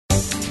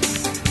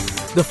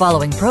The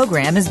following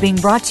program is being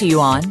brought to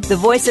you on the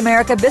Voice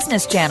America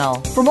Business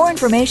Channel. For more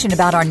information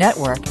about our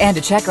network and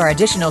to check our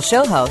additional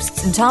show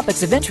hosts and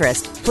topics of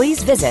interest,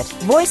 please visit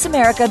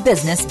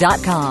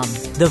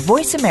voiceamericabusiness.com. The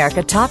Voice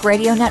America Talk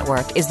Radio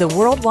Network is the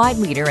worldwide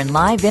leader in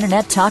live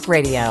Internet talk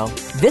radio.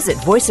 Visit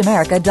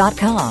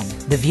voiceamerica.com.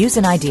 The views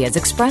and ideas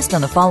expressed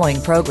on the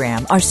following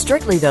program are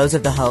strictly those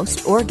of the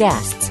host or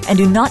guests and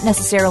do not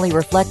necessarily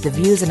reflect the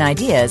views and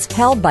ideas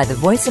held by the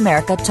Voice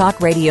America Talk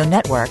Radio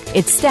Network,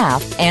 its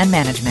staff, and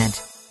management.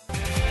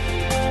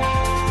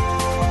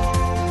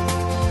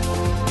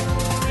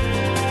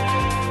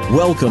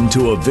 Welcome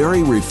to a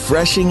very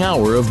refreshing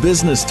hour of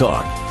business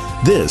talk.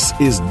 This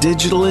is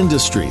Digital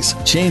Industries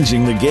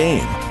Changing the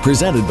Game,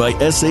 presented by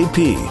SAP.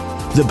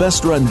 The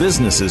best-run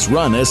businesses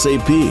run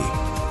SAP.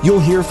 You'll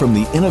hear from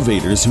the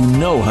innovators who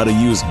know how to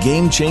use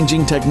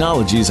game-changing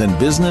technologies and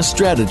business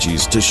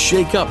strategies to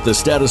shake up the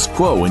status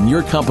quo in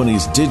your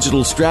company's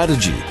digital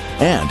strategy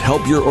and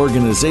help your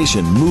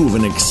organization move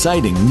in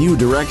exciting new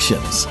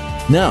directions.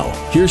 Now,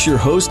 here's your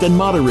host and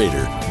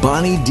moderator,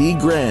 Bonnie D.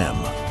 Graham.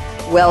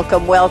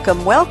 Welcome,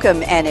 welcome,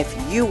 welcome. And if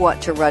you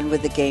want to run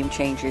with the game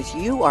changers,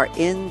 you are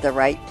in the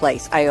right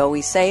place. I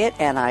always say it,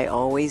 and I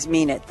always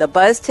mean it. The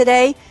buzz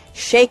today,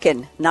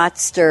 shaken, not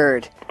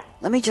stirred.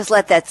 Let me just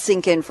let that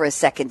sink in for a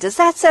second. Does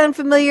that sound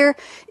familiar?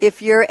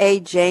 If you're a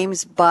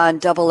James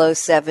Bond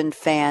 007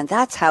 fan,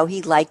 that's how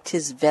he liked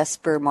his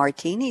Vesper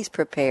martinis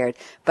prepared.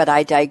 But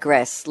I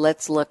digress.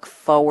 Let's look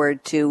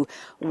forward to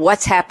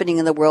what's happening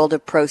in the world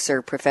of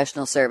ProServ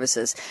professional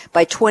services.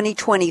 By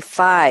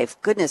 2025,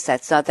 goodness,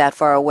 that's not that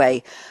far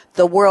away,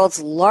 the world's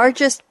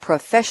largest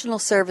professional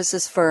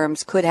services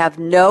firms could have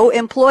no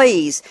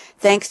employees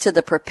thanks to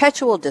the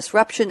perpetual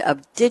disruption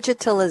of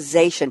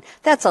digitalization.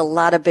 That's a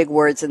lot of big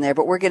words in there,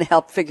 but we're going to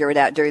help figure it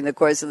out during the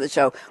course of the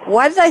show.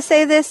 Why did I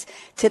say this?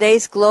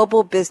 Today's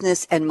global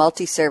business and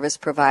multi-service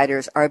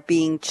providers are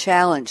being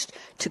challenged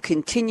to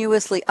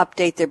continuously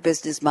update their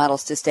business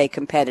models to stay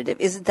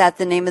competitive. Isn't that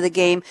the name of the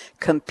game?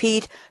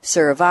 Compete,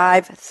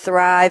 survive,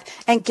 thrive,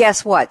 and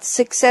guess what?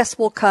 Success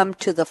will come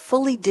to the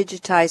fully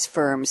digitized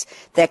firms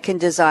that can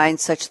design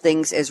such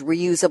things as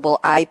reusable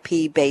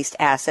IP-based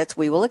assets.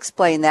 We will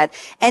explain that,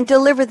 and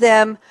deliver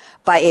them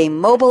by a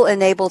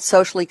mobile-enabled,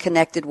 socially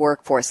connected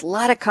workforce. A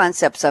lot of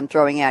concepts I'm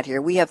throwing out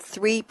here. We have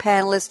three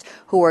panelists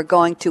who are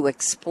going to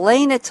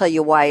explain it, tell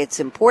you why it's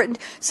important.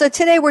 So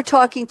today we're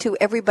talking to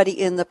everybody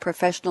in the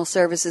professional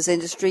services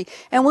industry,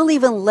 and we'll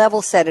even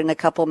level set in a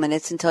couple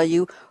minutes and tell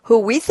you who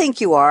we think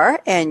you are,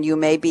 and you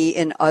may be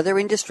in other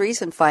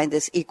industries and find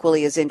this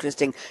equally as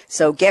interesting.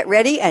 So get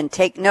ready and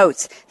take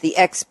notes. The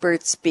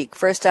experts speak.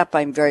 First up,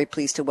 I'm very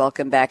pleased to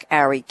welcome back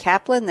Ari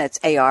Kaplan. That's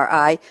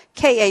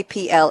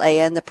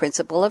ARI-KAPLAN, the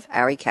principal of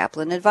Ari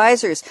Kaplan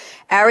Advisors.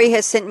 Ari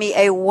has sent me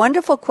a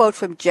wonderful quote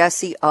from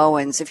Jesse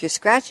Owens. If you're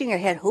scratching your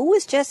head, who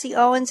was Jesse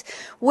Owens?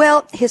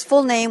 Well, his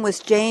full name was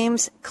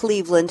James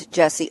Cleveland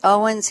Jesse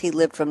Owens. He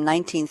lived from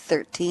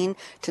 1913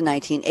 to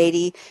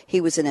 1980. He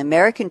was an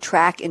American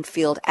track and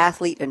field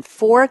athlete and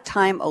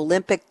four-time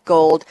Olympic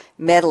gold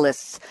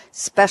medalist,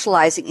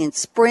 specializing in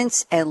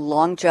sprints and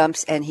long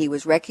jumps, and he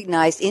was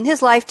recognized in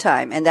his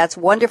lifetime, and that's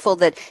wonderful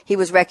that he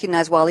was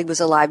recognized while he was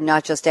alive,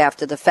 not just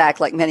after the fact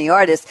like many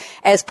artists,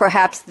 as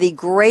perhaps the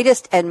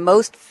greatest and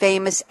most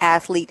famous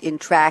athlete in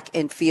track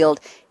and field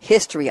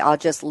history. I'll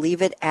just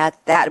leave it at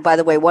that. By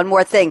the way, one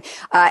more thing.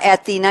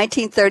 At the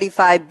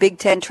 1935 Big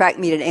Ten track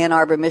meet in Ann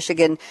Arbor,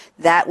 Michigan,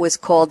 that was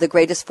called the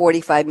greatest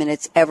 45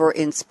 minutes ever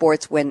in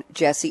sports when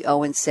Jesse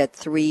Owens set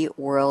 3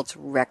 world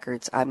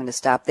records. I'm going to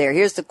stop there.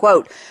 Here's the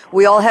quote.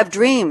 We all have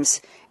dreams.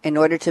 In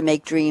order to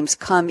make dreams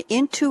come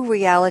into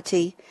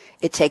reality,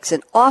 it takes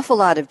an awful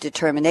lot of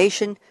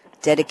determination,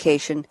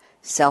 dedication,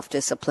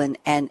 self-discipline,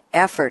 and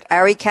effort.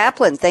 Ari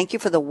Kaplan, thank you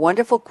for the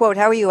wonderful quote.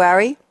 How are you,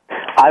 Ari?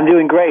 I'm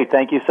doing great.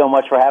 Thank you so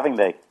much for having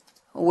me.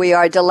 We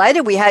are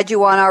delighted. We had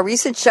you on our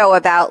recent show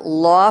about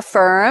law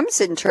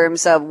firms in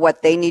terms of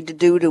what they need to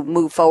do to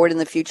move forward in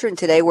the future. And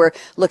today we're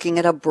looking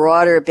at a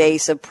broader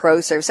base of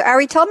ProServ. So,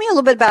 Ari, tell me a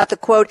little bit about the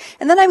quote,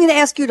 and then I'm going to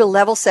ask you to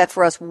level set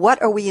for us. What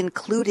are we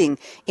including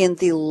in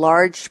the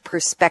large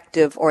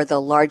perspective, or the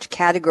large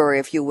category,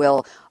 if you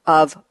will,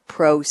 of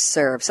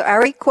ProServ? So,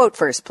 Ari, quote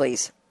first,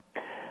 please.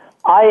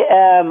 I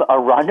am a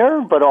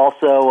runner, but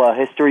also a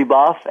history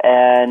buff,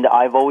 and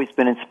I've always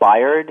been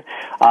inspired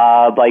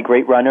by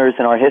great runners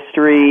in our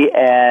history,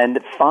 and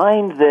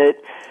find that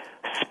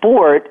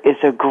sport is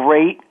a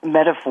great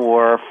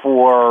metaphor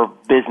for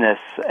business.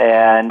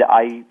 And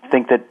I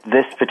think that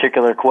this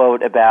particular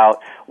quote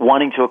about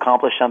wanting to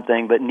accomplish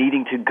something but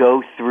needing to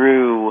go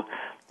through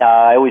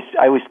I always,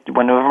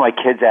 whenever my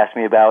kids ask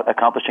me about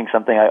accomplishing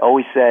something, I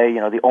always say,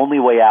 the only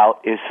way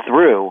out is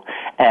through.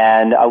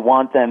 And I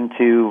want them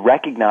to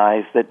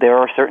recognize that there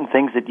are certain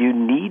things that you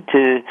need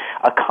to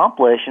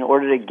accomplish in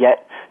order to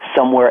get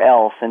somewhere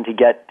else and to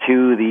get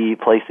to the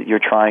place that you're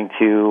trying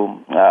to,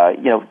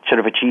 sort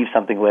of achieve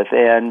something with.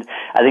 And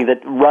I think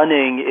that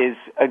running is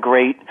a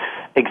great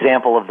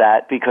example of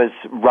that because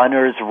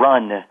runners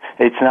run.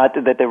 It's not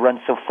that they run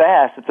so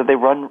fast, it's that they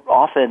run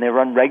often, they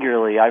run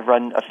regularly. I've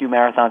run a few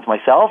marathons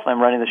myself. I'm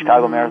running the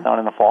Chicago Marathon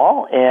in the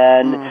fall,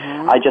 and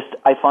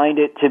I find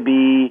it to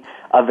be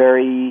a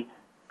very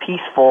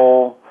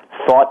peaceful,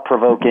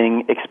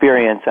 thought-provoking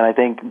experience, and I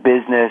think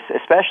business,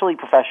 especially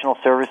professional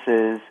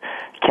services,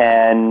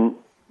 can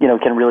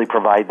really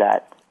provide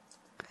that.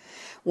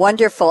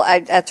 Wonderful.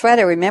 That's right.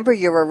 I remember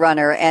you're a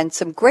runner, and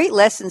some great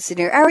lessons in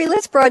here. Ari,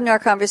 let's broaden our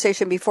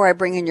conversation before I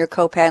bring in your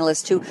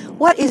co-panelists to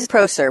what is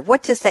ProServ?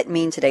 What does that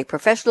mean today?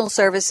 Professional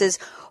services.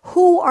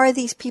 Who are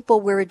these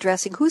people we're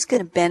addressing? Who's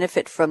going to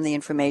benefit from the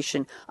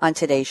information on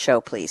today's show,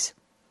 please?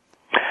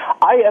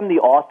 I am the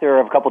author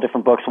of a couple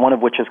different books, one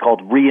of which is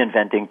called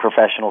Reinventing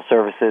Professional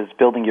Services,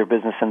 Building Your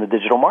Business in the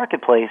Digital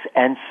Marketplace.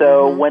 And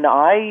so when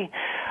I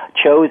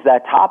chose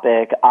that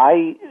topic,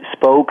 I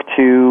spoke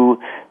to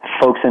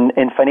folks in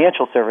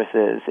financial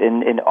services,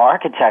 in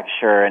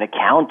architecture, in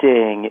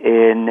accounting,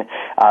 in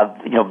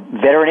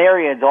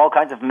veterinarians, all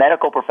kinds of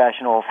medical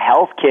professionals,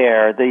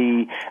 healthcare.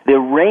 The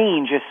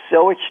range is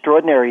so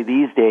extraordinary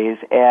these days,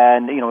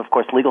 and of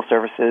course legal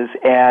services,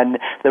 and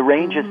the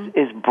range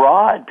is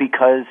broad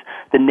because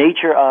the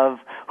nature of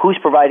who's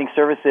providing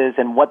services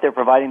and what they're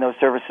providing those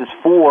services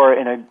for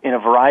in a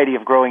variety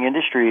of growing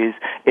industries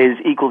is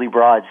equally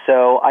broad.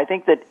 So I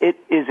think that it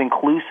is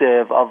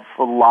inclusive of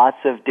lots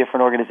of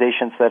different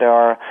organizations that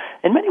are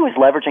in many ways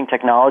leveraging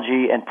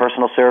technology and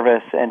personal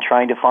service and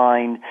trying to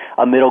find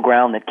a middle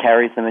ground that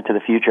carries them into the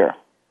future.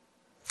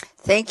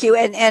 Thank you.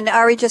 And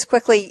Ari, just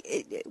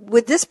quickly,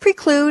 would this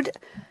preclude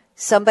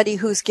somebody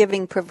who's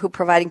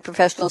providing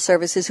professional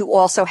services who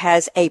also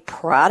has a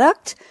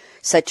product,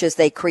 such as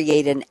they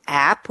create an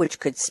app, which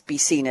could be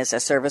seen as a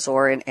service,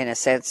 or in a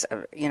sense,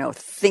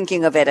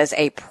 thinking of it as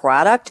a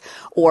product,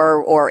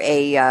 or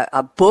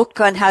a book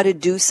on how to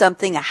do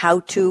something, a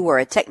how-to or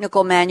a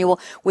technical manual?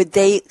 Would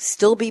they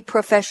still be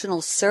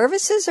professional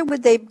services, or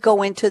would they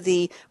go into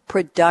the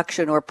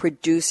production or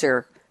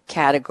producer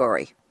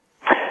category?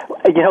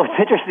 It's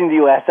interesting that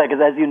you ask that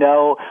because, as you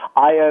know,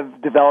 I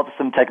have developed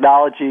some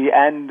technology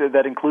and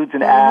that includes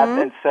an app,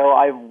 and so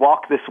I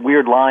walk this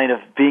weird line of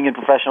being in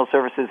professional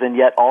services and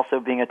yet also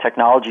being a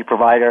technology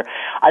provider.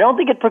 I don't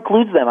think it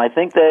precludes them. I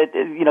think that,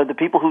 the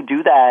people who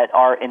do that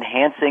are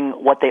enhancing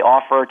what they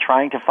offer,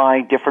 trying to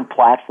find different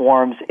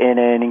platforms in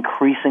an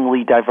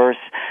increasingly diverse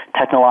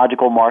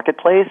technological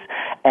marketplace,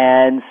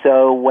 and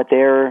so what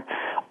they're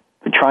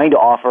trying to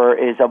offer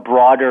is a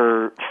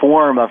broader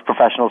form of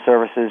professional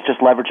services, just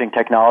leveraging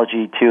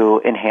technology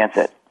to enhance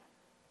it.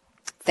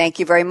 Thank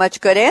you very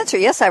much. Good answer.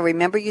 Yes, I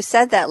remember you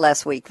said that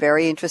last week.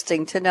 Very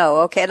interesting to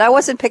know. Okay, and I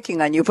wasn't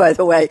picking on you, by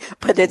the way,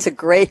 but it's a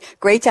great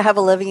to have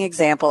a living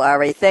example,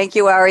 Ari. Thank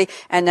you, Ari.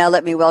 And now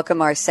let me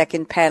welcome our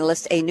second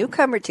panelist, a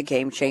newcomer to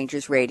Game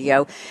Changers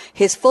Radio.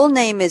 His full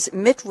name is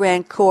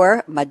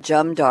Mitrankur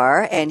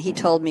Majundar, and he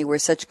told me we're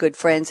such good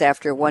friends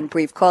after one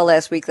brief call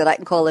last week that I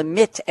can call him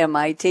Mit,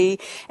 M-I-T,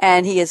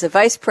 and he is a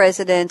vice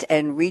president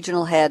and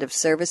regional head of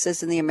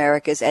services in the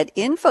Americas at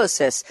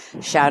Infosys.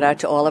 Shout out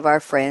to all of our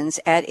friends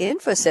at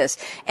Infosys.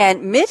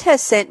 And Mitt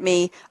has sent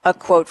me a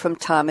quote from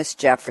Thomas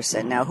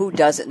Jefferson. Now, who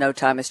doesn't know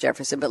Thomas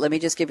Jefferson? But let me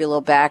just give you a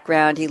little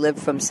background. He lived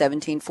from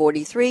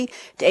 1743 to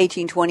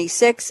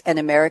 1826, an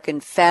American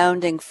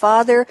founding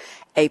father,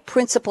 a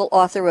principal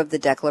author of the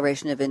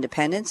Declaration of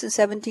Independence in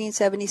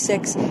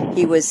 1776.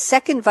 He was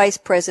second vice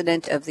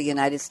president of the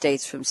United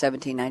States from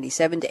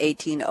 1797 to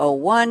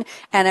 1801,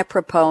 and a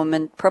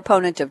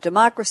proponent of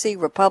democracy,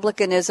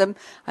 republicanism.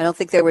 I don't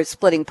think they were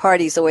splitting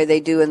parties the way they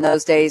do in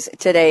those days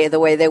today, the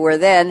way they were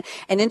then,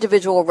 and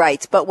individual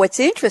rights. But what's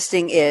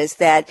interesting is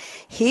that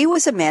he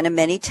was a man of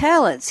many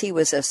talents. He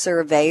was a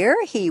surveyor.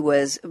 He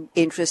was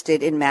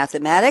interested in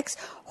mathematics,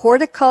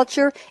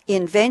 horticulture,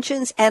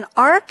 inventions, and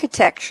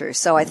architecture.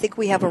 So I think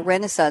we have a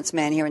Renaissance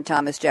man here in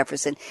Thomas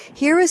Jefferson.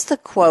 Here is the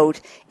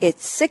quote.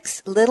 It's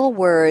 6 little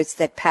words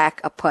that pack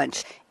a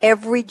punch.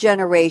 Every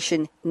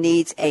generation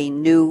needs a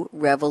new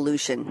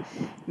revolution.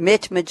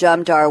 Mit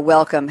Majundar,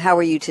 welcome. How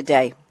are you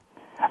today?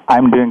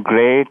 I'm doing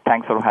great.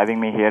 Thanks for having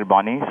me here,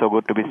 Bonnie. So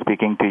good to be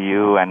speaking to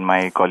you and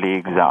my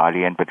colleagues,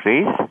 Ari and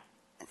Patrice.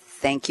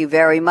 Thank you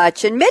very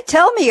much. And Mitt,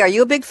 tell me, are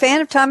you a big fan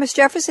of Thomas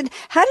Jefferson?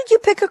 How did you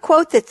pick a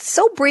quote that's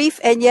so brief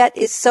and yet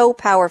is so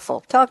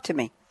powerful? Talk to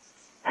me.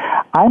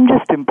 I'm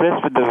just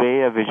impressed with the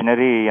way a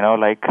visionary,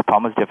 like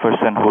Thomas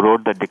Jefferson, who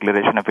wrote the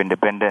Declaration of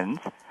Independence,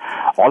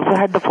 also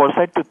had the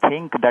foresight to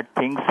think that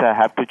things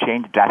have to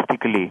change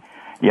drastically.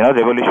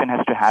 Revolution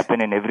has to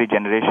happen in every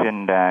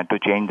generation to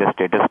change the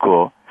status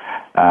quo.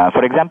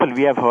 For example,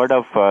 we have heard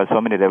of so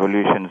many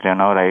revolutions,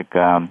 like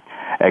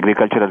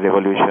agricultural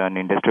revolution,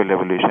 industrial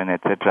revolution,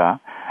 etc.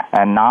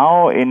 And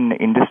now in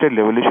industrial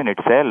revolution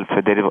itself,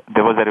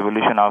 there was a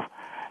revolution of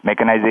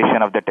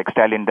mechanization of the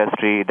textile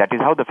industry. That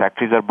is how the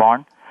factories are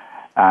born.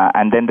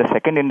 And then the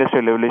second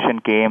industrial revolution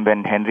came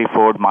when Henry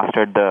Ford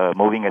mastered the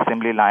moving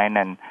assembly line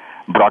and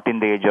brought in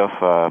the age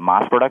of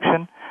mass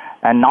production.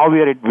 And now we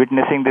are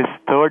witnessing this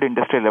third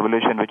industrial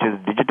revolution, which is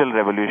digital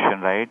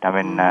revolution, right?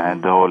 I mean,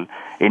 the whole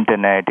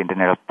Internet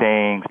of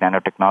Things,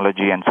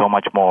 nanotechnology, and so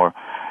much more.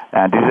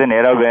 This is an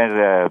era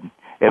where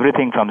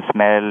everything from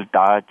smell,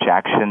 touch,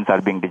 actions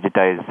are being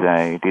digitized.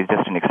 It is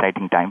just an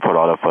exciting time for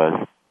all of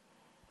us.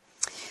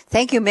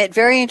 Thank you, Mitt.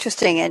 Very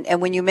interesting.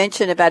 And when you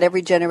mention about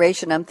every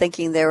generation, I'm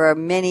thinking there are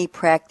many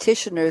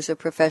practitioners of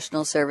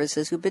professional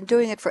services who've been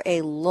doing it for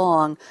a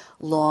long,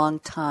 long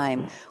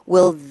time.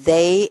 Will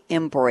they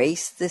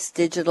embrace this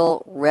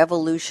digital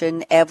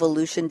revolution,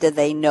 evolution? Do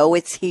they know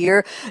it's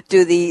here?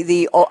 Do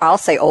I'll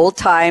say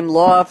old-time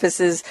law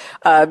offices,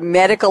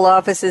 medical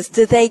offices,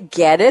 do they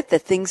get it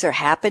that things are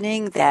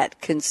happening,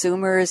 that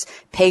consumers,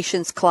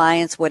 patients,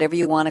 clients, whatever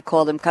you want to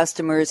call them,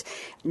 customers,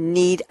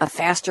 need a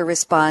faster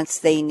response?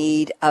 They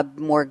need a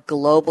more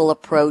global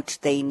approach.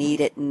 They need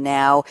it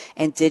now,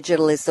 and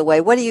digital is the way.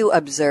 What do you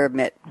observe,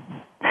 Mitt?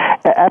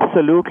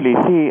 Absolutely.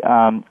 See,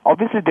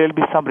 obviously there will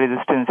be some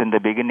resistance in the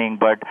beginning,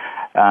 but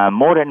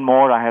more and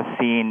more I have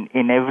seen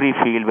in every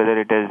field, whether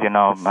it is,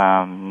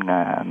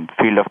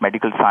 field of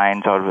medical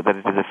science or whether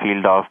it is a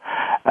field of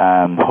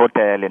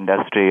hotel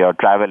industry or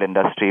travel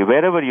industry,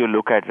 wherever you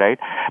look at, right,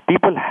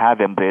 people have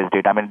embraced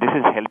it. I mean, this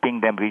is helping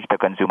them reach the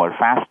consumer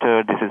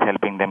faster. This is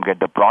helping them get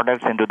the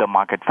products into the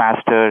market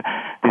faster.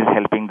 This is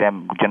helping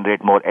them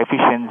generate more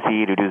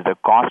efficiency, reduce the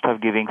cost of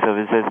giving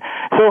services.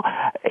 So,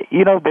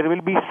 there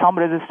will be some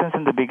resistance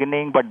in the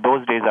beginning, but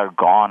those days are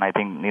gone. I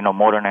think,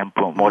 more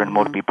and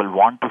more people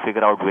want to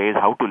figure out ways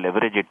how to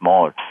leverage it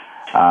more.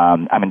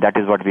 That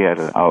is what we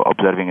are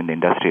observing in the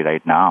industry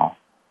right now.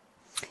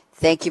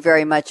 Thank you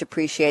very much.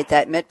 Appreciate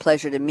that, Mitt.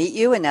 Pleasure to meet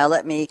you. And now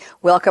let me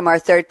welcome our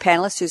third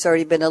panelist, who's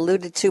already been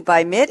alluded to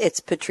by Mitt. It's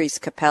Patrice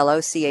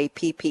Cappello,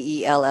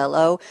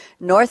 Cappello,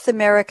 North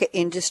America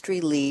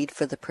Industry Lead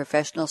for the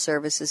Professional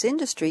Services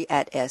Industry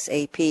at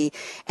SAP.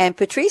 And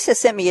Patrice has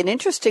sent me an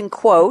interesting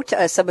quote.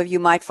 Some of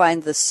you might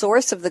find the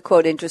source of the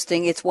quote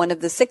interesting. It's one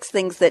of the 6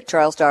 things that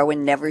Charles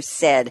Darwin never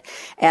said.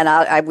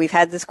 And we've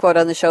had this quote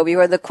on the show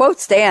before. The quote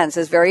stands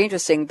as very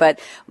interesting, but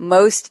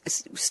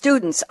most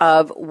students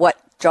of what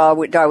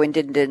Darwin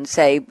didn't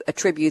say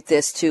attribute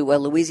this to a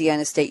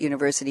Louisiana State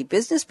University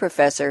business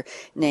professor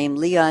named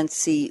Leon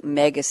C.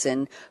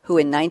 Megginson, who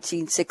in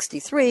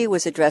 1963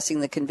 was addressing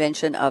the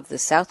convention of the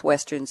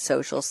Southwestern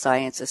Social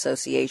Science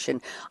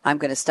Association. I'm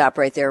going to stop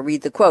right there,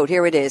 read the quote.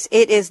 Here it is.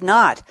 "It is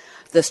not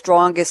the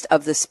strongest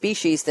of the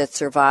species that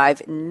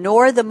survive,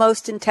 nor the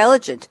most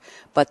intelligent,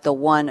 but the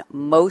one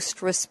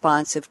most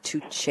responsive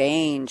to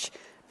change."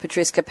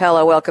 Patrice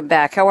Cappello, welcome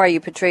back. How are you,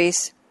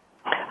 Patrice?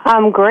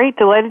 I'm great.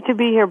 Delighted to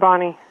be here,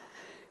 Bonnie.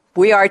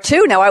 We are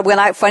too. Now,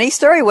 funny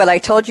story, when I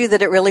told you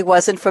that it really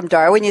wasn't from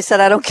Darwin, you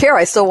said, I don't care.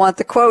 I still want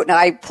the quote. Now,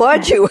 I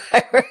applaud you.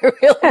 I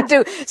really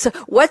do. So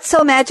what's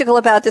so magical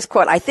about this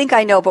quote? I think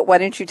I know, but why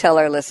don't you tell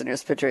our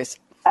listeners, Patrice?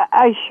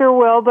 I sure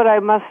will, but I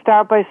must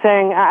start by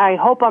saying I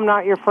hope I'm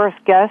not your first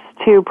guest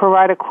to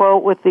provide a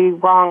quote with the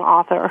wrong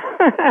author.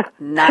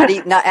 Not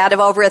out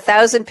of over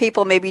 1,000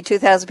 people, maybe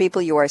 2,000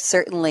 people, you are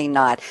certainly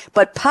not.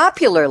 But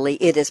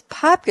it is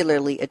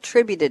popularly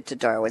attributed to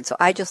Darwin. So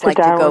I just like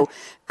to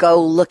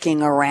go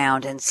looking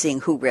around and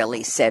seeing who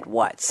really said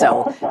what.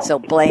 So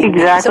blame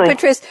me. So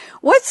Patrice,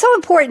 what's so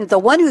important? The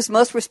one who's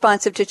most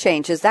responsive to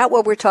change, is that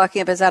what we're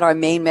talking about? Is that our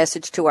main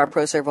message to our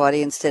ProServ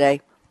audience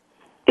today?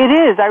 It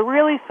is. I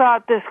really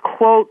thought this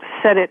quote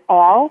said it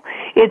all.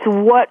 It's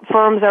what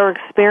firms are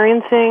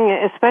experiencing,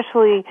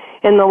 especially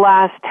in the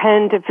last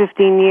 10 to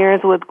 15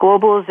 years with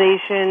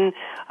globalization,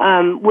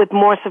 with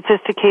more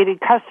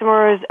sophisticated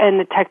customers and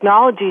the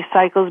technology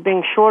cycles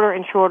being shorter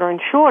and shorter and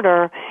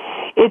shorter.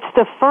 It's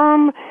the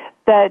firm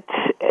that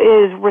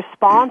is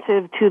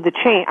responsive to the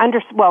change.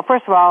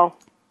 First of all,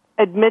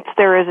 admits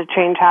there is a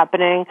change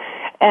happening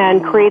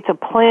and creates a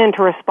plan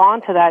to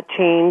respond to that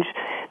change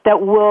that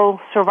will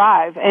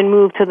survive and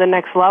move to the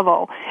next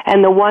level.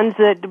 And the ones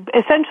that,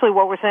 essentially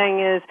what we're saying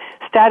is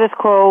status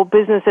quo,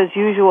 business as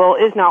usual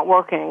is not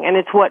working. And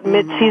it's what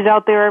Mitt sees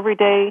out there every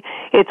day,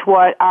 it's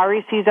what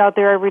Ari sees out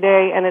there every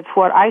day, and it's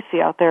what I see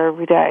out there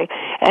every day.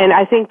 And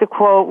I think the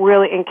quote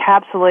really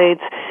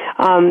encapsulates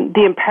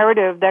the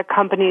imperative that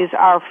companies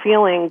are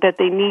feeling that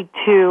they need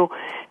to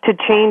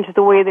change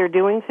the way they're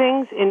doing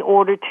things in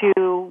order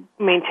to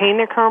maintain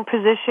their current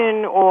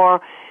position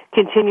or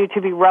continue to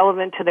be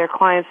relevant to their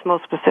clients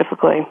most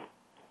specifically.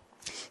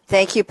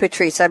 Thank you,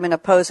 Patrice. I'm going to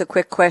pose a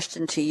quick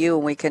question to you,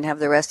 and we can have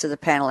the rest of the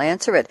panel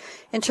answer it.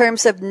 In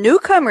terms of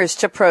newcomers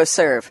to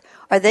ProServ,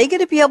 are they going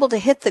to be able to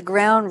hit the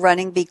ground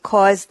running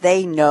because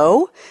they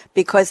know,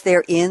 because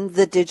they're in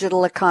the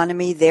digital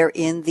economy, they're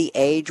in the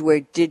age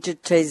where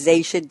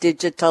digitizing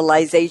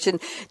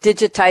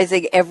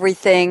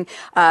everything,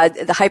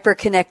 the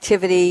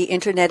hyperconnectivity,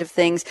 Internet of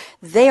Things,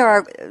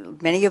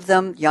 many of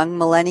them, young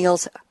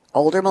millennials,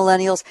 older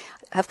millennials,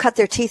 have cut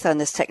their teeth on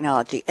this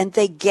technology, and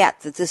they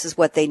get that this is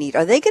what they need.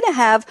 Are they going to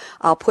have,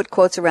 I'll put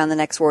quotes around the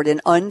next word,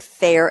 an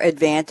unfair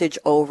advantage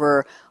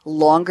over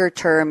longer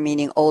term,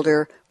 meaning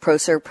older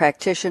ProServ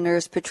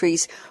practitioners,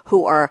 Patrice,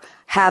 who are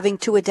having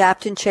to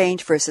adapt and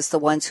change versus the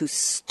ones who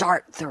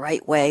start the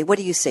right way? What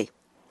do you see?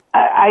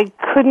 I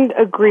couldn't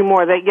agree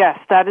more that, yes,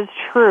 that is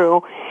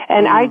true.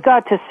 And I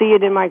got to see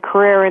it in my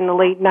career in the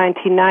late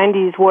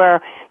 1990s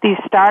where these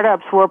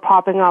startups were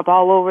popping up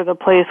all over the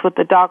place with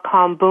the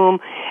dot-com boom.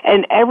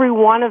 And every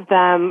one of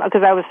them,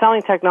 because I was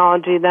selling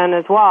technology then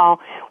as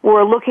well,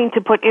 were looking to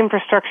put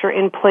infrastructure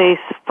in place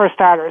for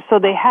starters. So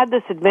they had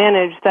this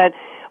advantage that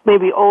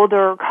maybe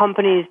older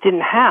companies didn't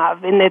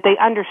have, in that they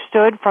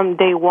understood from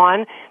day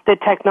one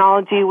that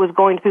technology was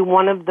going to be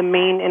one of the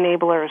main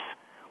enablers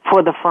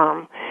for the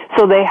firm.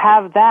 So they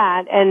have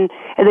that, and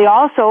they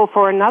also,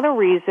 for another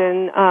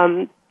reason,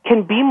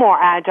 can be more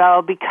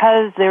agile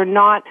because they're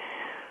not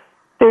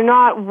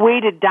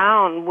weighted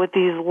down with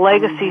these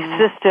legacy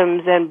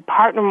systems and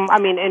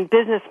and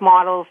business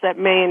models that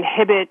may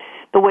inhibit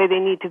the way they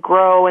need to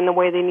grow and the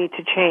way they need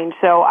to change.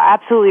 So I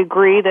absolutely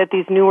agree that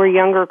these newer,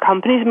 younger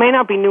companies may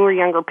not be newer,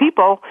 younger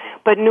people,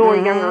 but newer,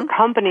 younger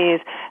companies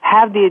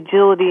have the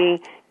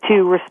agility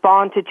to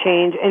respond to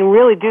change and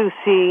really do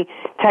see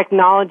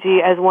technology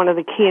as one of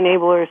the key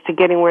enablers to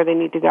getting where they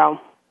need to go.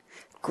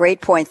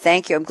 Great point.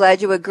 Thank you. I'm glad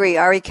you agree.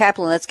 Ari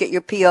Kaplan, let's get your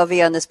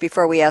POV on this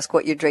before we ask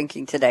what you're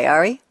drinking today.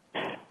 Ari?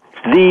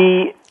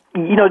 The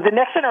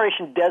next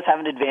generation does have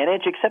an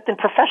advantage, except in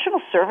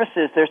professional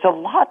services, there's a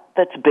lot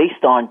that's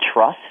based on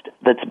trust,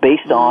 that's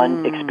based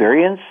on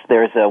experience.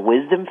 There's a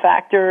wisdom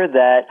factor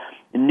that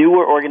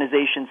newer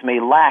organizations may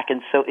lack.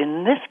 And so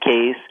in this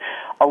case,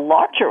 a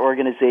larger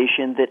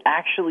organization that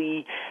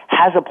actually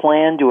has a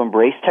plan to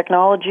embrace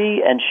technology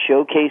and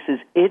showcases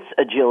its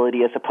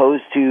agility as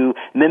opposed to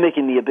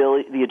mimicking the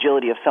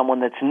agility of someone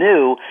that's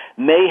new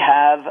may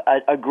have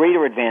a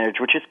greater advantage,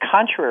 which is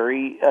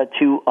contrary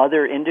to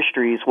other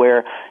industries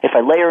where if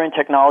I layer in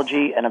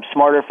technology and I'm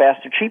smarter,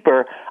 faster,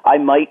 cheaper, I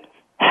might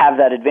have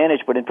that advantage.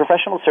 But in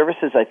professional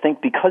services, I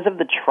think because of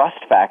the trust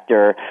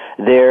factor,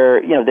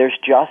 there's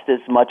just as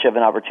much of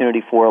an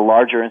opportunity for a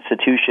larger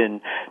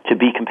institution to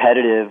be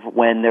competitive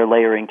when they're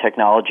layering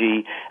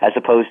technology as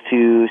opposed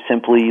to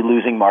simply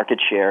losing market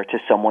share to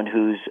someone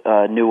who's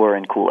newer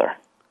and cooler.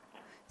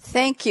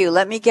 Thank you.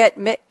 Let me get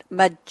Mit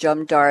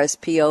Majundar's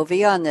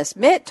POV on this.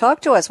 Mit, talk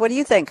to us. What do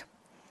you think?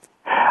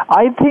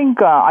 I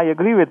think I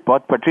agree with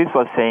what Patrice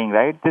was saying,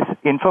 right? This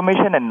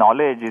information and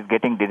knowledge is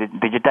getting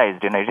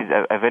digitized. It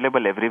is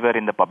available everywhere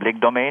in the public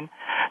domain.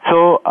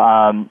 So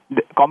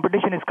the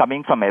competition is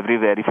coming from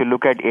everywhere. If you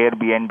look at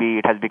Airbnb,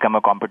 it has become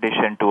a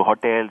competition to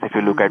hotels. If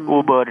you look at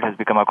Uber, it has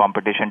become a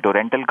competition to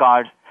rental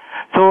cars.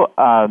 So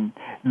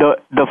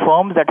the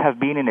firms that have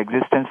been in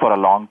existence for a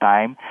long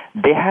time,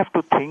 they have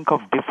to think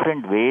of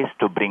different ways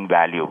to bring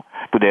value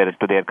to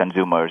their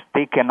consumers.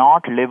 They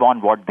cannot live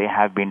on what they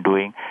have been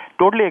doing.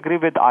 Totally agree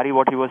with Ari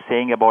what he was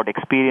saying about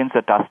experience,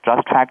 the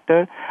trust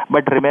factor.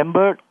 But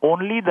remember,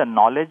 only the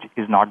knowledge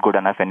is not good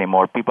enough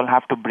anymore. People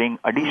have to bring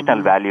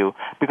additional value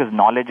because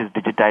knowledge is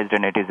digitized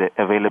and it is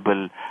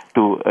available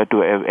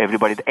to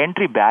everybody. The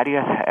entry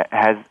barrier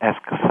has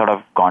sort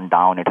of gone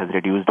down. It has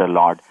reduced a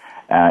lot.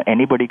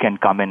 Anybody can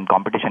come in.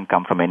 Competition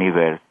come from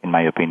anywhere, in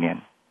my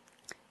opinion.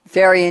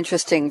 Very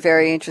interesting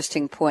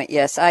point.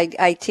 Yes,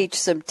 I teach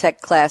some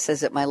tech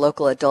classes at my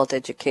local adult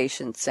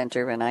education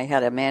center, and I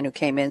had a man who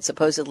came in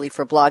supposedly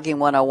for Blogging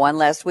 101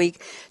 last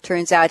week.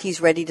 Turns out he's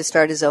ready to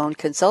start his own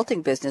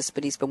consulting business,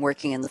 but he's been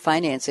working in the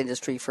finance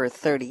industry for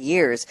 30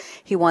 years.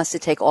 He wants to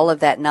take all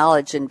of that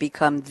knowledge and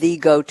become the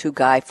go-to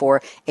guy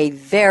for a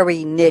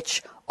very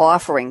niche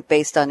offering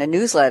based on a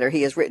newsletter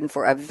he has written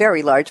for a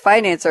very large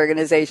finance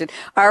organization.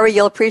 Ari,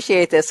 you'll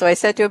appreciate this. So I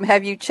said to him,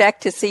 have you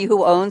checked to see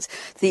who owns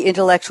the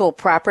intellectual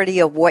property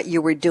of what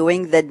you were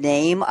doing, the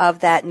name of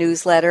that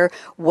newsletter,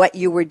 what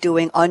you were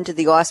doing under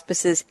the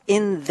auspices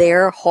in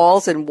their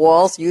halls and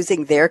walls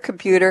using their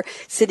computer,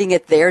 sitting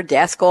at their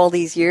desk all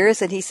these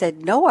years? And he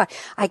said, no,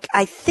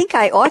 I think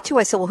I ought to.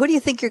 I said, well, who do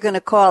you think you're going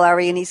to call,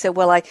 Ari? And he said,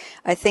 well, I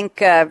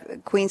think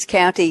Queens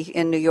County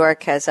in New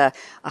York has a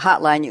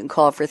hotline you can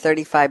call for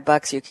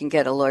 $35. You can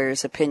get a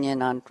lawyer's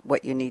opinion on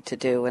what you need to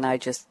do. And I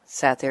just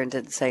sat there and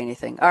didn't say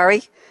anything.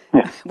 Ari?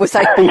 Yeah. Was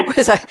I? Talk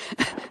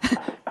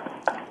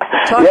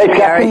to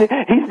me, Ari.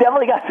 He's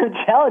definitely got some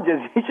challenges.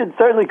 He should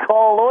certainly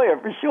call a lawyer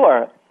for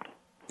sure.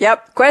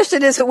 Yep.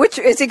 Question is, which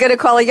is he going to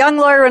call, a young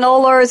lawyer, an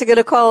old lawyer? Is he going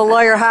to call a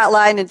lawyer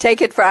hotline and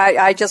take it for?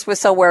 I just was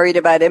so worried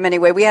about him.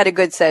 Anyway, we had a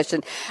good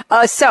session.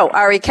 So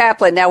Ari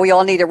Kaplan. Now we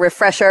all need a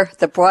refresher.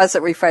 The pause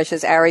that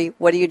refreshes. Ari,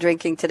 what are you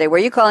drinking today?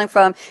 Where are you calling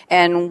from?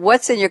 And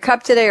what's in your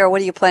cup today? Or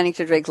what are you planning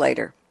to drink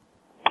later?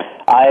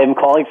 I'm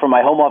calling from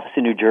my home office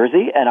in New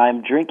Jersey, and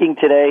I'm drinking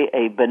today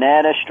a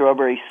banana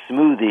strawberry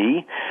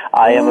smoothie.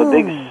 I'm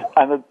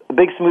a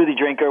big smoothie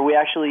drinker. We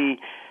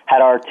actually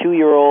had our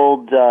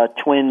 2-year-old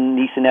twin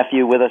niece and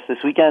nephew with us this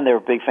weekend. They were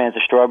big fans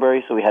of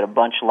strawberries, so we had a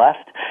bunch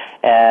left.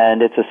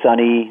 And it's a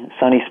sunny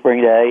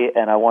spring day,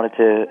 and I wanted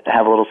to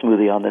have a little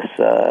smoothie on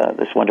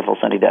this wonderful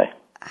sunny day.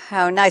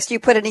 How nice. Do you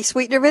put any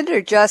sweetener in it,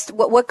 or just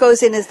what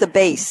goes in as the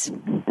base?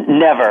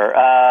 Never.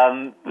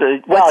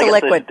 What's the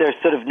liquid? There's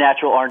sort of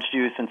natural orange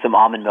juice and some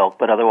almond milk,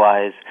 but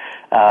otherwise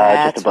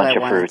just a bunch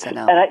of fruits. And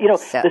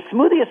the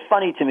smoothie is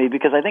funny to me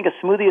because I think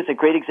a smoothie is a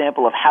great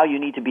example of how you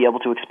need to be able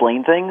to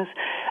explain things.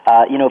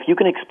 If you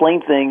can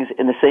explain things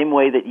in the same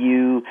way that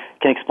you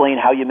can explain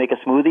how you make a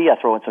smoothie, I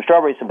throw in some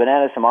strawberries, some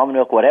bananas, some almond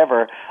milk,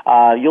 whatever,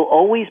 you'll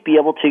always be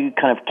able to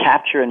kind of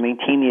capture and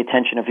maintain the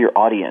attention of your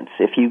audience.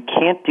 If you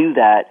can't do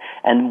that,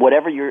 and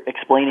whatever you're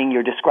explaining,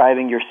 you're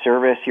describing, your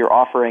service, your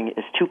offering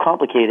is too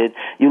complicated,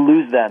 you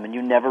lose them and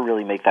you never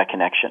really make that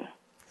connection.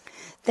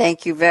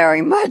 Thank you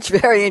very much.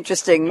 Very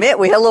interesting. Mitt,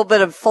 we had a little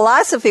bit of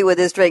philosophy with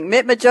this drink.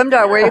 Mitt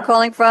Majundar, where are you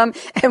calling from,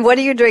 and what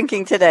are you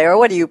drinking today, or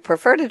what do you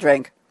prefer to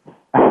drink?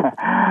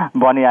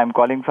 Bonnie, I'm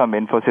calling from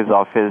Infosys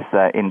office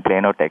in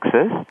Plano,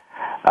 Texas.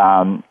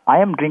 I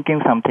am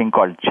drinking something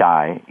called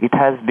chai. It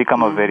has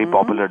become a very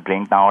popular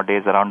drink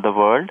nowadays around the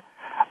world,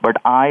 but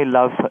I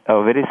love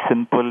a very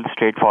simple,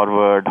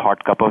 straightforward,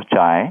 hot cup of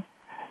chai.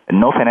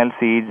 No fennel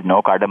seeds,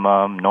 no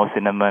cardamom, no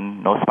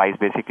cinnamon, no spice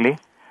basically.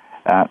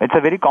 It's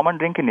a very common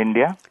drink in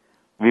India.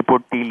 We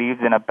put tea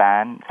leaves in a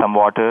pan, some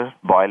water,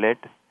 boil it,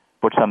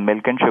 put some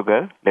milk and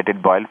sugar, let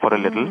it boil for a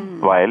little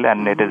while,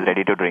 and it is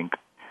ready to drink.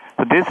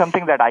 So this is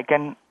something that I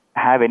can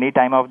have any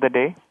time of the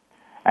day,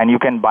 and you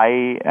can buy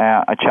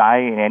a chai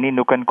in any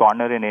nook and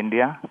corner in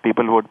India.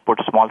 People would put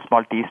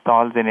small tea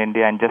stalls in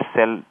India and just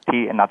sell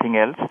tea and nothing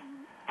else.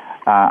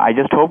 I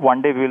just hope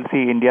one day we will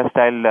see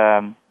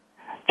India-style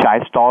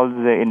chai stalls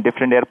in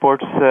different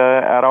airports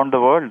around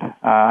the world.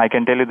 I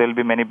can tell you there will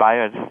be many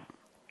buyers.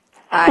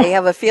 I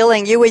have a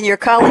feeling you and your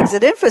colleagues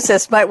at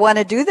Infosys might want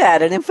to do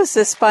that, an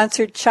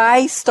Infosys-sponsored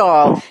chai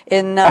stall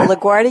in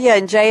LaGuardia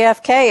and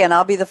JFK, and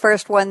I'll be the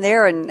first one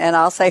there, and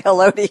I'll say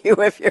hello to you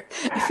if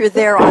you're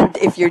there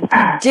if you're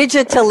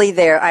digitally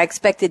there. I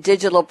expect a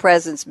digital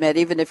presence, Mitt,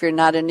 even if you're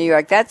not in New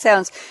York. That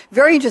sounds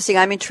very interesting.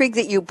 I'm intrigued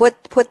that you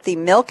put the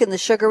milk and the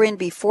sugar in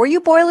before you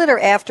boil it or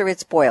after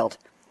it's boiled.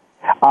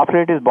 After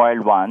it is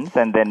boiled once,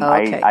 and then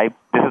okay.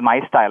 This is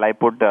my style. I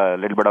put a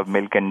little bit of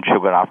milk and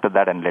sugar after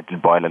that and let it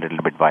boil a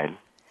little bit while.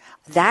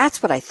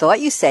 That's what I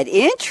thought you said.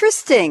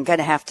 Interesting. Going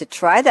to have to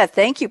try that.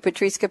 Thank you,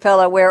 Patrice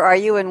Cappello. Where are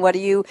you, and what are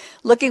you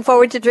looking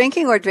forward to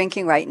drinking or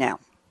drinking right now?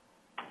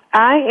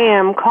 I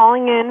am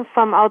calling in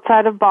from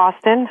outside of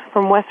Boston,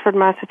 from Westford,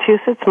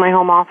 Massachusetts, my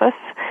home office,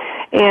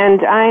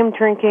 and I'm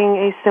drinking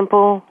a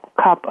simple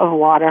cup of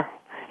water.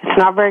 It's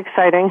not very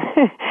exciting,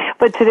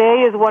 but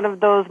today is one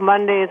of those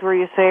Mondays where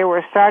you say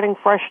we're starting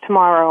fresh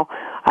tomorrow.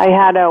 I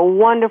had a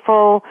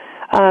wonderful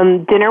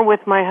dinner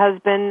with my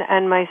husband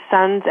and my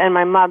sons and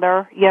my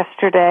mother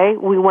yesterday.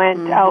 We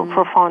went out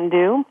for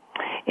fondue,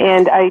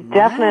 and I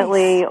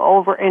definitely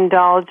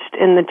overindulged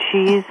in the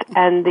cheese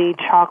and the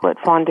chocolate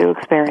fondue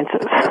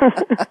experiences.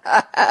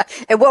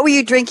 And what were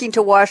you drinking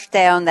to wash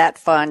down that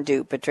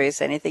fondue,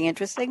 Patrice? Anything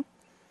interesting?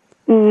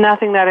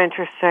 Nothing that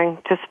interesting,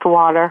 just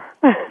water.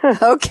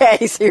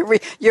 Okay, so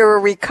you're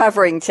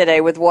recovering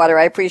today with water.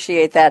 I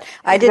appreciate that.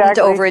 I didn't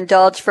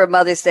overindulge for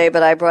Mother's Day,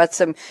 but I brought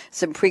some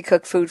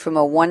pre-cooked food from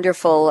a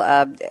wonderful,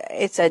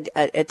 it's an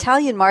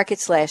Italian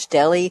market /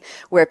 deli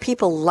where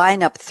people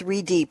line up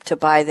 3 deep to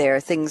buy their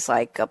things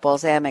like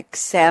balsamic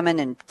salmon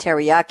and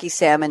teriyaki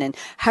salmon and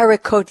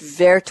haricot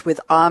verte with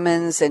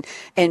almonds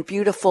and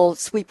beautiful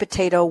sweet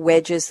potato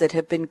wedges that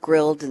have been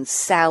grilled and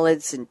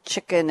salads and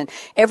chicken, and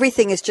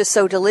everything is just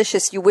so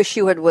delicious. You wish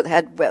you had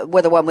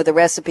the one with the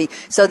recipe.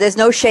 So there's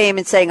no shame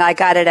in saying I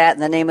got it in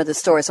the name of the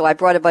store. So I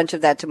brought a bunch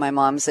of that to my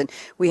mom's, and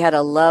we had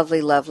a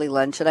lovely, lovely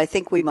lunch. And I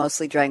think we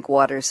mostly drank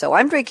water. So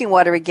I'm drinking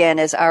water again.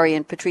 As Ari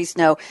and Patrice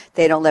know,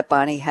 they don't let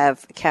Bonnie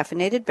have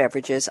caffeinated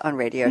beverages on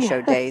radio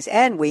show days,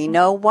 and we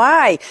know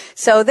why.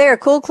 So there,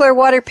 cool, clear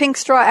water, pink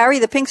straw. Ari,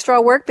 the pink straw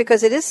worked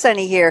because it is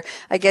sunny here.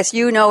 I guess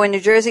you know in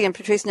New Jersey, and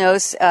Patrice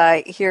knows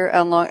here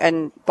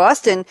in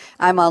Boston.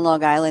 I'm on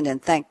Long Island,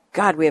 and thank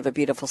God, we have a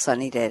beautiful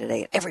sunny day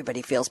today.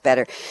 Everybody feels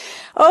better.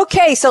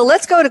 Okay, so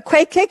let's go to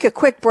take a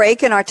quick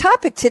break. And our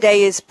topic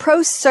today is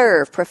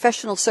ProServ,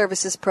 Professional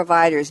Services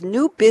Providers,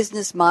 new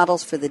business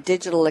models for the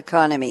digital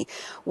economy.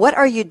 What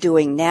are you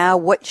doing now?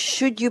 What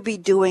should you be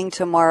doing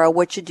tomorrow?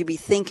 What should you be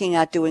thinking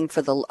about doing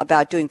for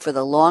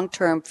the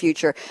long-term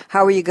future?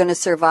 How are you going to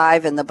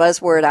survive? And the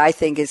buzzword, I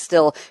think, is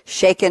still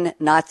shaken,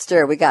 not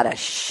stir. We got to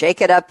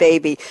shake it up,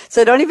 baby.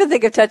 So don't even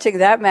think of touching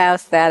that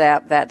mouse, that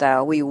app, that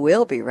dial. We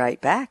will be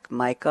right back.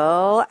 Michael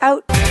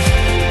out.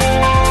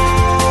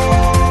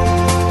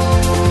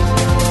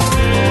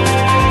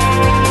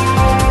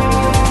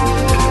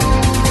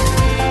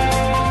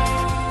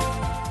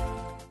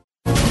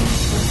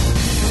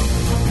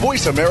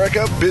 Voice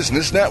America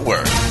Business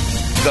Network,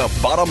 the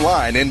bottom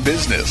line in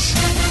business.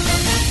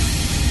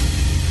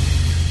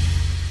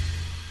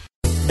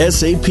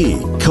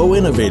 SAP,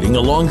 co-innovating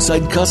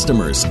alongside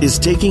customers, is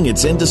taking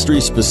its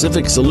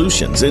industry-specific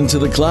solutions into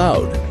the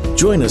cloud.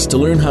 Join us to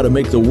learn how to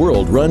make the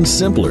world run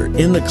simpler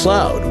in the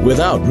cloud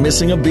without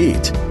missing a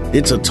beat.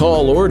 It's a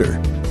tall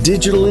order.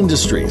 Digital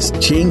Industries,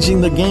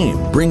 Changing the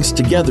Game, brings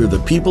together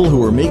the people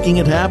who are making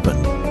it happen.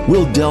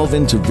 We'll delve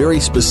into very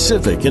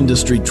specific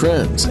industry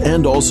trends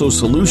and also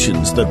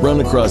solutions that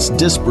run across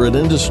disparate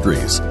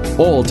industries,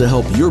 all to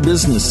help your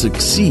business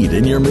succeed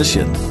in your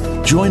mission.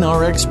 Join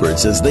our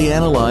experts as they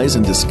analyze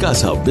and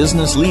discuss how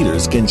business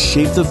leaders can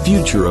shape the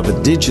future of a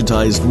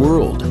digitized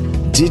world.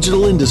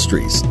 Digital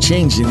Industries,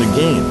 Changing the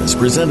Game is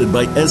presented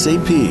by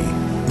SAP.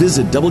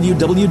 Visit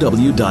www.sap.com.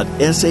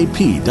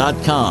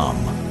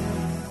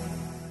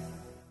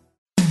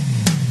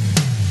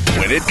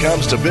 When it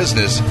comes to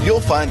business,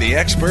 you'll find the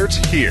experts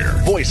here.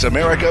 Voice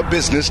America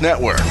Business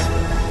Network.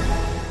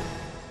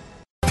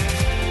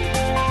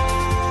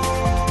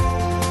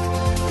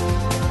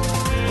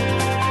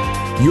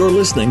 You're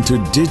listening to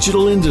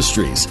Digital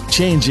Industries,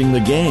 Changing the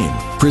Game,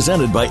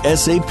 presented by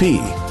SAP.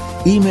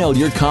 Email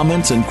your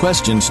comments and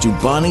questions to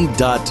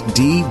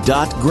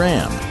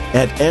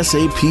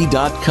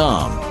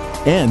bonnie.d.graham@sap.com.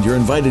 And you're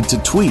invited to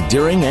tweet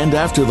during and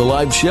after the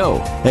live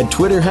show at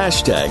Twitter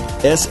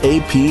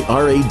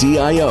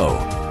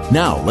 #SAPRADIO.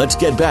 Now, let's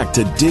get back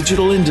to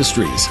Digital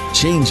Industries,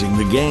 Changing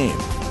the Game.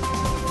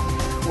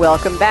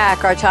 Welcome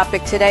back. Our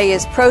topic today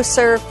is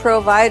ProServ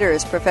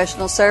Providers,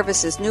 professional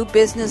services, new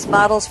business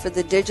models for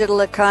the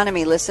digital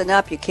economy. Listen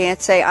up. You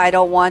can't say, I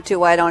don't want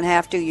to, I don't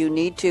have to. You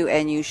need to,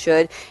 and you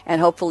should. And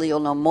hopefully you'll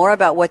know more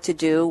about what to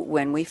do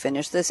when we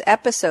finish this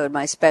episode.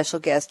 My special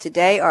guests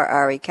today are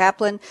Ari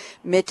Kaplan,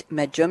 Mitrankur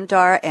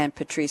Majundar, and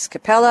Patrice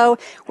Cappello.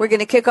 We're going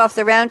to kick off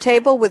the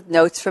roundtable with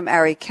notes from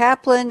Ari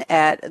Kaplan,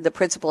 the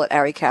principal at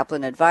Ari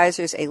Kaplan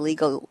Advisors, a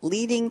legal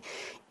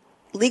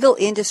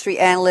industry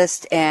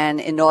analyst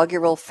and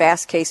inaugural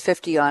Fast Case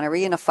 50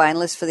 honoree and a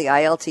finalist for the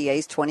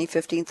ILTA's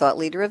 2015 Thought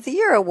Leader of the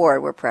Year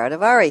Award. We're proud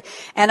of Ari.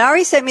 And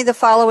Ari sent me the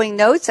following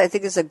notes. I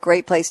think it's a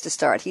great place to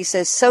start. He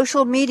says,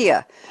 social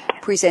media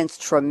presents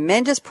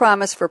tremendous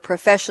promise for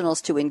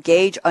professionals to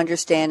engage,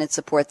 understand, and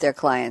support their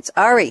clients.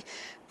 Ari,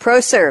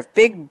 ProServ,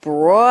 big,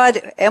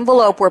 broad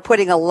envelope. We're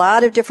putting a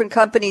lot of different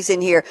companies in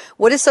here.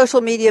 What does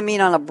social media mean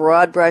on a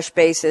broad brush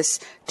basis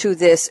to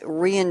this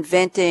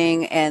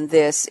reinventing and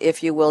this,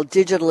 if you will,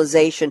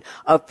 digitalization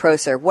of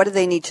ProServ? What do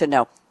they need to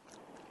know?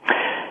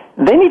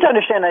 They need to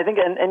understand, I think,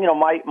 and you know,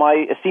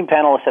 my esteemed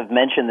panelists have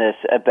mentioned this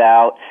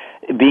about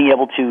being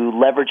able to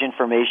leverage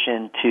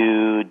information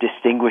to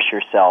distinguish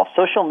yourself.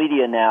 Social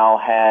media now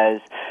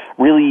has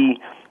really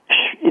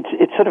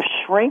it sort of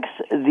shrinks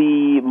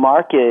the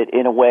market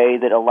in a way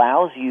that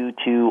allows you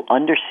to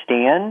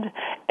understand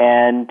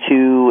and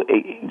to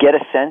get a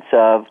sense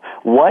of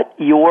what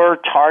your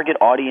target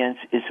audience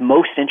is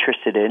most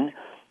interested in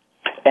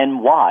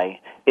and why.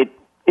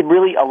 It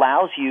really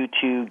allows you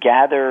to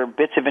gather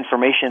bits of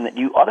information that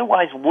you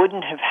otherwise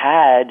wouldn't have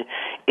had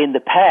in the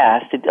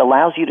past. It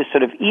allows you to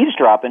sort of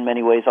eavesdrop in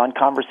many ways on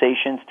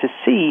conversations to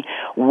see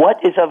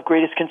what is of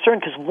greatest concern.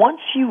 Because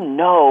once you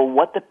know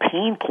what the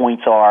pain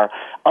points are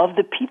of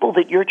the people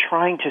that you're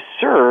trying to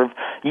serve,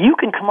 you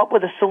can come up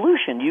with a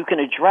solution. You can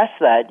address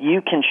that.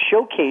 You can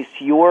showcase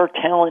your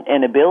talent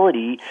and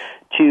ability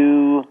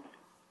to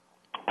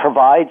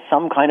provide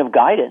some kind of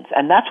guidance.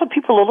 And that's what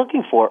people are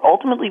looking for.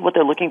 Ultimately, what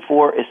they're looking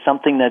for is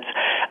something that's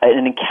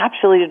an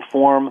encapsulated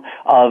form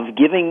of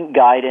giving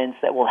guidance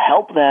that will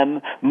help them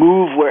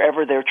move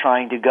wherever they're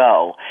trying to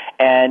go.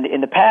 And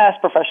in the past,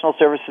 professional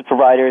services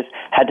providers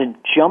had to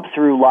jump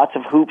through lots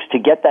of hoops to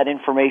get that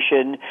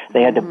information.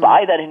 They had to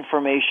buy that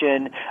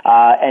information.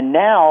 And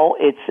now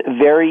it's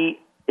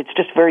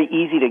just very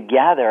easy to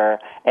gather,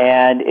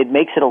 and it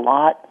makes it a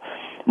lot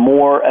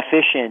more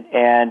efficient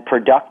and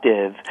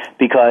productive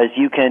because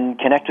you can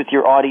connect with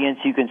your audience,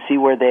 you can see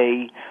where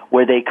they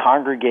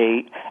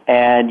congregate,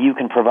 and you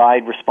can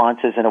provide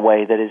responses in a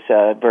way that is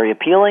very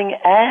appealing,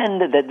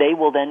 and that they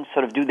will then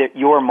sort of do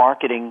your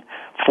marketing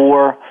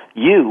for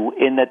you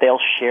in that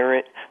they'll share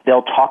it,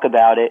 they'll talk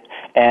about it,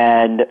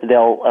 and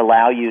they'll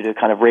allow you to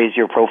kind of raise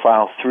your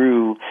profile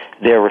through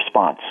their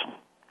response.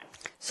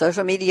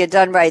 Social media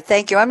done right.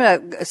 Thank you. I'm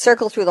going to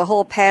circle through the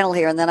whole panel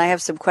here, and then I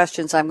have some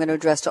questions I'm going to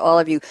address to all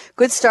of you.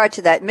 Good start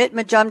to that.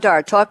 Mitrankur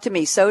Majundar, talk to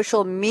me.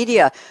 Social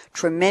media,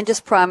 tremendous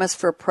promise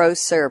for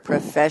ProServ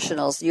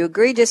professionals. You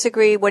agree,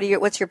 disagree?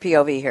 What's your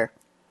POV here?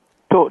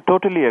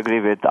 Totally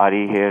agree with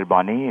Ari here,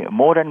 Bonnie.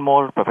 More and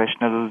more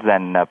professionals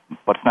and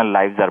personal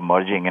lives are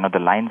merging. You know, the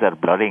lines are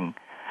blurring.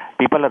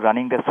 People are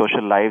running their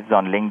social lives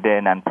on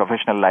LinkedIn and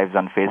professional lives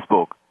on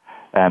Facebook.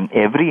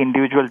 Every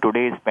individual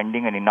today is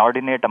spending an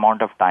inordinate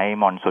amount of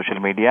time on social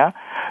media.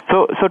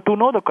 So to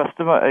know the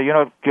customer,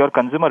 your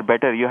consumer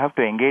better, you have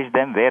to engage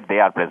them where they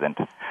are present.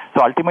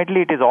 So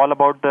ultimately, it is all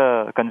about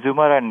the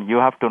consumer, and you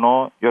have to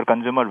know your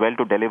consumer well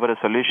to deliver a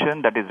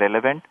solution that is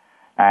relevant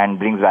and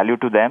brings value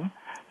to them.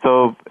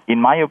 So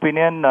in my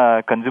opinion,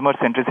 consumer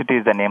centricity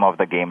is the name of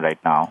the game right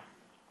now.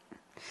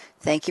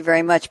 Thank you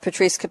very much.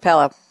 Patrice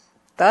Cappello.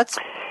 Thoughts?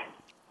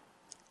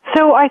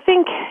 So I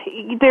think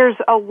there's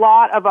a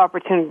lot of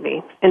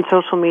opportunity in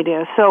social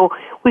media. So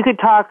we could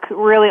talk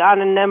really on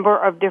a number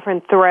of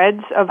different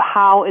threads of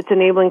how it's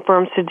enabling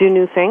firms to do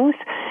new things.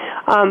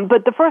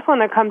 But the first one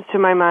that comes to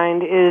my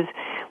mind is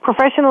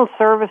professional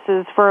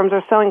services firms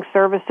are selling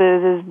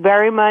services is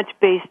very much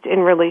based in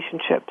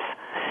relationships.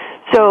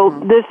 So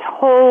this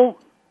whole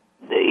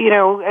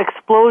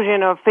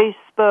explosion of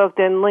Facebook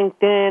and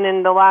LinkedIn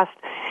in the last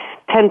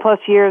 10 plus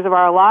years of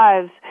our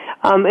lives,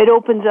 it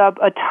opens up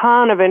a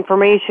ton of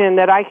information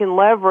that I can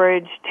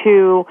leverage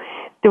to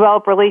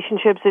develop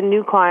relationships in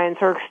new clients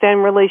or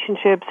extend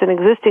relationships in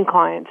existing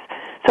clients.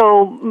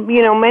 So,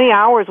 many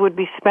hours would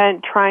be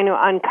spent trying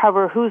to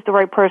uncover who's the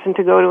right person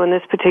to go to in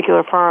this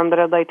particular firm that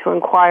I'd like to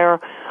inquire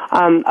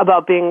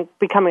about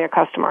becoming a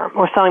customer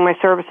or selling my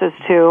services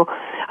to.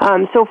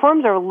 So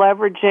firms are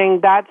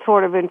leveraging that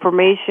sort of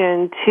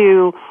information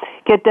to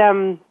get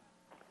them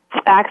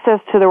access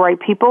to the right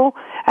people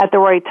at the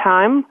right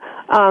time.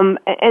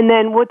 And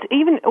then what's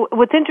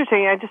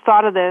interesting, I just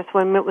thought of this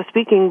when Mitt was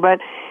speaking, but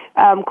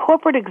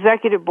Corporate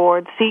Executive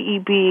Board,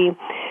 CEB,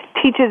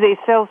 teaches a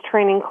sales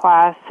training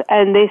class,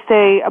 and they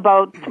say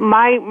about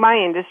my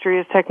industry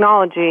is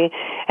technology,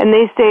 and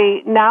they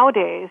say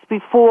nowadays,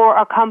 before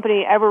a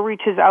company ever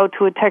reaches out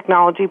to a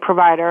technology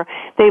provider,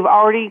 they've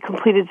already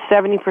completed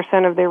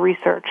 70% of their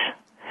research.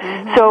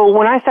 Mm-hmm. So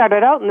when I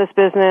started out in this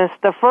business,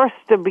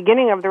 the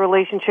beginning of the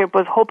relationship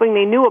was hoping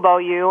they knew about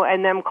you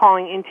and them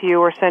calling into you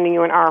or sending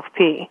you an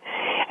RFP.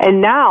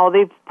 And now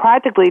they've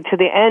practically to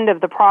the end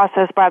of the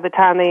process by the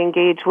time they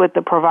engage with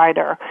the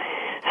provider.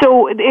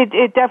 So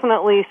it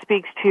definitely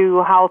speaks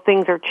to how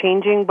things are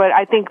changing, but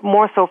I think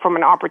more so from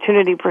an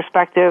opportunity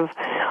perspective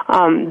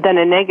than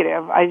a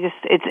negative.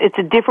 It's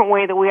a different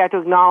way that we have to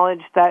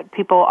acknowledge that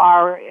people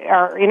are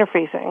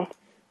interfacing.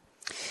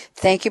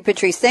 Thank you,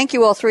 Patrice. Thank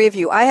you, all three of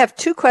you. I have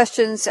two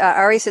questions.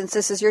 Ari, since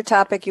this is your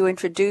topic you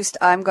introduced,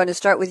 I'm going to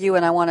start with you,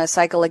 and I want to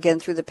cycle again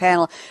through the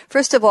panel.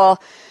 First of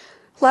all,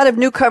 a lot of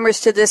newcomers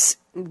to this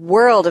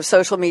world of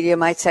social media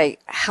might say,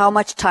 how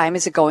much time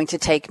is it going to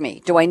take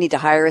me? Do I need to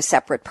hire a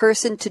separate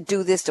person to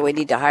do this? Do I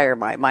need to hire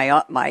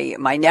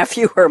my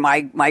nephew or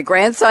my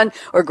grandson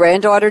or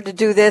granddaughter to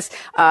do this?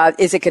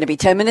 Is it going to be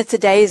 10 minutes a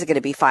day? Is it going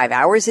to be 5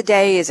 hours a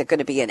day? Is it going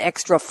to be an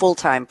extra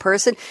full-time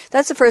person?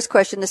 That's the first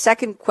question. The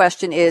second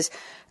question is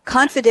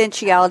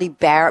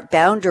confidentiality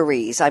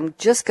boundaries. I'm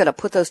just going to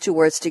put those two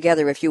words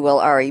together, if you will,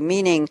 Ari,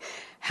 meaning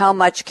how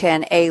much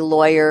can a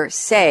lawyer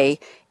say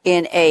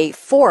in a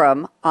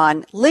forum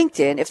on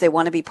LinkedIn if they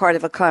want to be part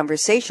of a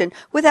conversation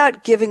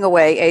without giving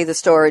away A, the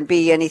store, and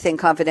B, anything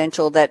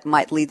confidential that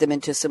might lead them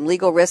into some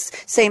legal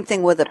risks. Same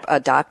thing with a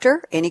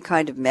doctor, any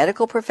kind of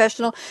medical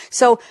professional.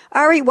 So,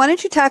 Ari, why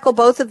don't you tackle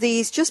both of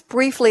these just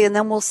briefly, and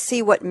then we'll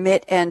see what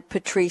Mitt and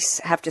Patrice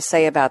have to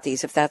say about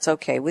these, if that's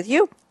okay with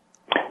you.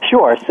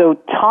 Sure. So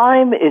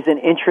time is an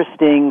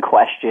interesting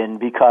question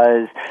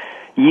because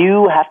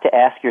you have to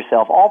ask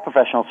yourself, all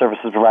professional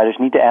services providers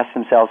need to ask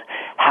themselves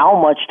how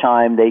much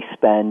time they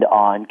spend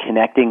on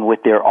connecting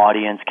with their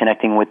audience,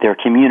 connecting with their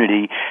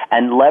community,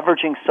 and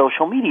leveraging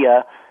social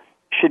media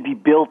should be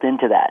built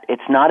into that.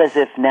 It's not as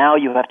if now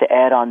you have to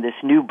add on this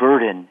new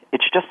burden.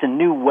 It's just a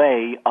new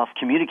way of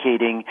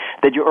communicating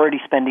that you're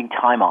already spending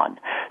time on.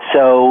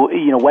 So,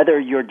 whether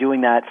you're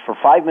doing that for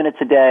 5 minutes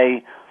a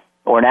day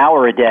or an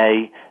hour a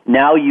day,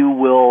 now you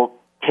will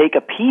take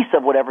a piece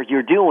of whatever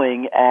you're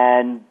doing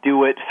and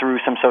do it through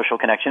some social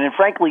connection. And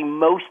frankly,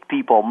 most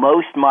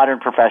modern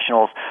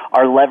professionals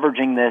are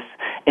leveraging this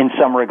in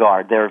some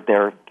regard.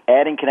 They're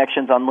adding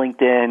connections on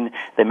LinkedIn.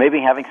 They may be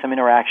having some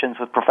interactions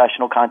with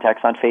professional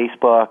contacts on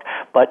Facebook,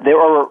 but they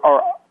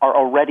are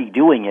already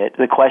doing it.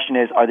 The question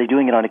is, are they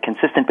doing it on a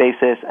consistent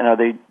basis, and are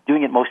they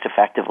doing it most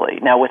effectively?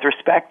 Now, with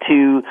respect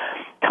to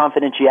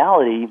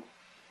confidentiality,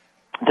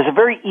 there's a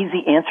very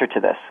easy answer to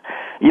this.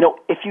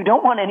 If you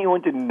don't want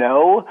anyone to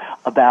know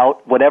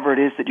about whatever it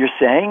is that you're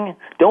saying,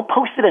 don't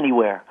post it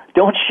anywhere.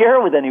 Don't share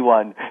it with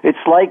anyone. It's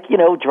like,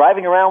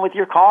 driving around with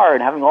your car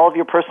and having all of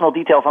your personal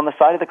details on the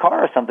side of the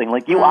car or something.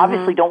 Like, you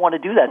obviously don't want to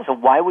do that. So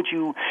why would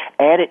you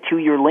add it to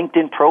your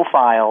LinkedIn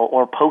profile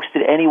or post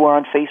it anywhere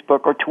on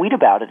Facebook or tweet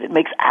about it? It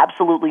makes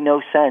absolutely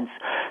no sense.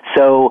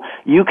 So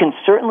you can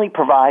certainly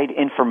provide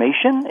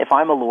information. If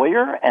I'm a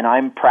lawyer and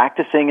I'm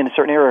practicing in a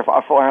certain area,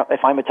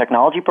 if I'm a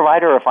technology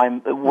provider, or if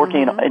I'm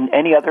working in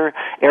any other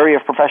area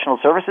of professional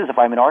services, if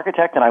I'm an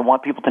architect and I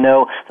want people to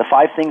know the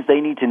 5 things they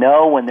need to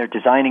know when they're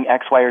designing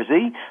X, Y, or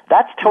Z,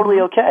 that's totally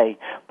okay.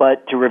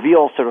 But to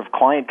reveal sort of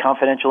client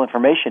confidential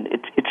information,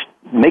 it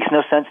makes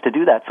no sense to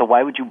do that. So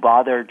why would you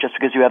bother, just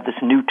because you have this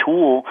new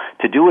tool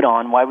to do it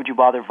on, why would you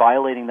bother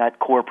violating that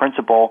core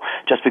principle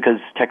just because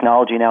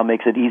technology now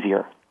makes it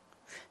easier?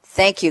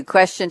 Thank you.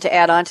 Question to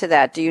add on to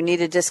that. Do you need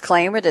a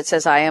disclaimer that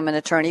says I am an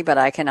attorney, but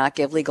I cannot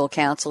give legal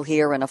counsel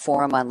here in a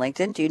forum on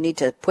LinkedIn? Do you need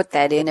to put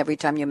that in every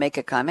time you make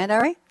a comment,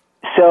 Ari?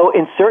 So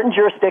in certain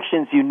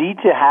jurisdictions, you need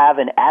to have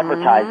an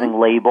advertising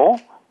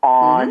label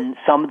on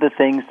some of the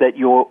things that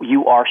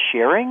you are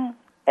sharing,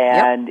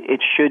 and it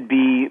should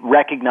be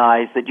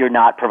recognized that you're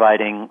not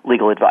providing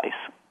legal advice.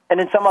 And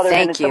in some other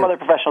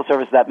professional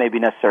service, that may be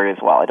necessary as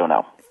well. I don't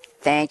know.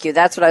 Thank you.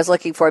 That's what I was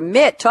looking for.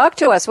 Mitt, talk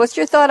to us. What's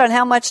your thought on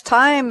how much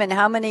time and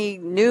how many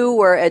new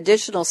or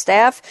additional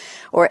staff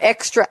or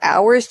extra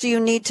hours do you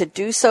need to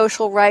do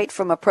social right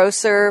from a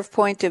ProServ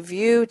point of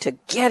view, to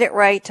get it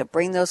right, to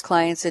bring those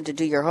clients in, to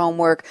do your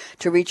homework,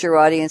 to reach your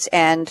audience,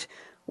 and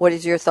What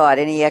is your thought?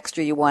 Any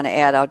extra you want to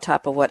add on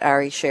top of what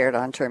Ari shared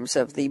on terms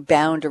of the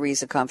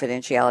boundaries of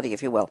confidentiality,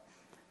 if you will?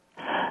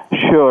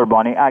 Sure,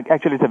 Bonnie.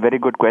 Actually, it's a very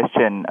good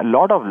question. A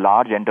lot of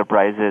large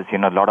enterprises, a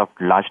lot of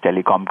large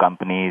telecom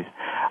companies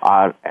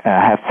have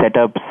set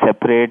up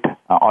separate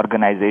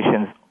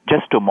organizations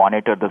just to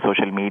monitor the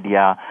social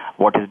media,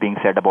 what is being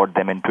said about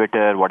them in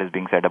Twitter, what is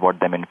being said about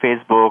them in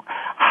Facebook,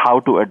 how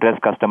to address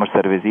customer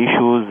service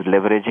issues,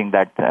 leveraging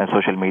that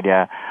social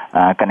media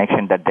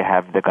connection that they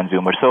have with the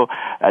consumer. So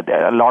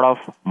a lot of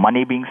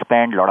money being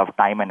spent, a lot of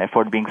time and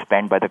effort being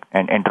spent by the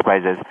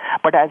enterprises.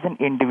 But as an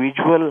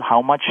individual,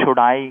 how much should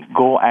I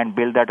go and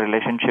build that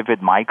relationship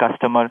with my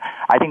customer?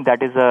 I think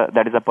that is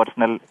a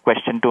personal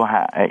question to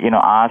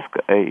ask.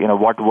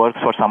 What works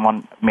for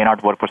someone may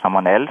not work for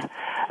someone else,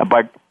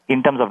 but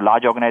in terms of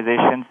large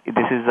organizations,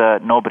 this is a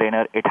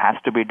no-brainer. It has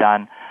to be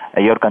done.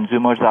 Your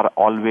consumers are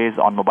always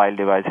on mobile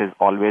devices,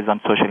 always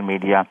on social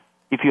media.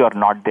 If you are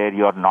not there,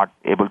 you are not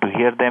able to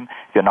hear them.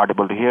 If you're not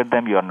able to hear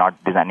them, you are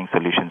not designing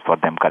solutions for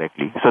them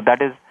correctly. So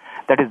that is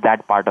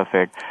that part of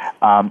it.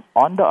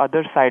 On the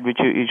other side, which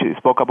you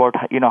spoke about,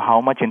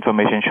 how much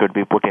information should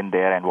be put in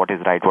there and what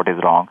is right, what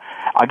is wrong.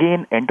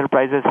 Again,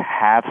 enterprises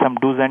have some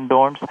do's and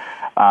don'ts.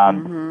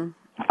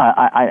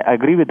 I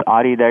agree with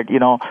Ari that,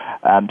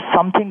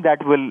 something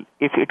that will,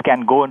 if it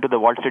can go into the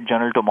Wall Street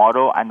Journal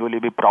tomorrow, and will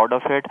you be proud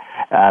of it?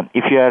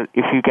 If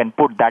you can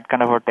put that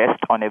kind of a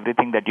test on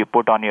everything that you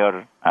put on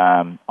your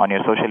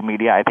social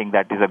media, I think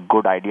that is a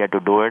good idea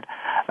to do it.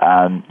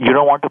 You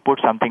don't want to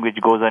put something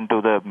which goes into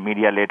the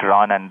media later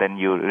on and then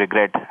you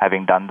regret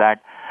having done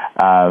that.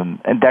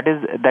 And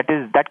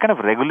that kind of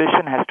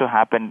regulation has to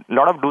happen. A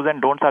lot of do's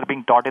and don'ts are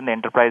being taught in the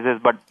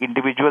enterprises, but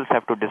individuals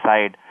have to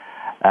decide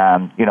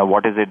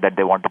what is it that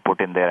they want to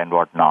put in there and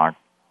what not.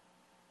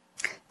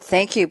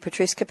 Thank you.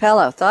 Patrice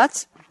Cappello,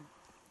 thoughts?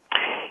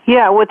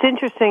 Yeah, what's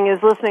interesting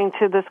is listening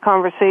to this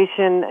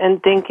conversation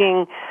and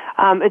thinking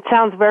it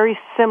sounds very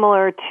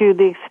similar to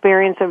the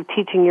experience of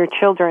teaching your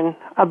children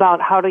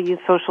about how to use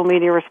social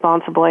media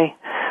responsibly.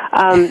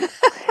 Well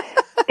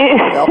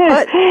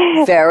put.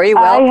 Very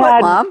well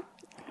put, Mom.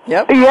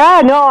 Yep.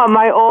 Yeah, no,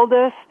 my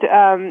oldest,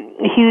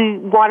 he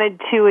wanted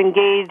to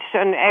engage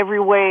in every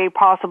way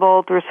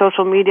possible through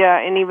social media,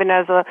 and even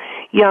as a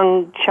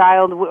young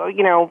child,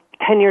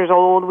 10 years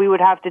old, we would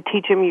have to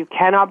teach him you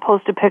cannot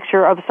post a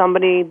picture of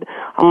somebody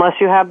unless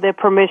you have their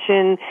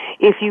permission.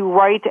 If you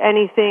write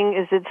anything,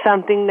 is it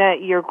something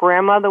that your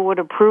grandmother would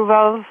approve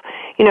of?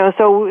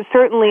 So we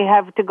certainly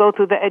have to go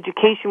through the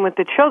education with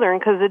the children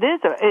because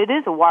it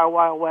is a wild,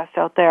 wild west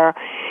out there.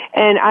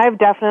 And I've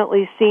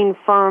definitely seen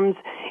firms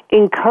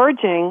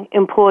encouraging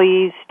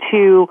employees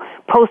to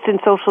post in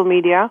social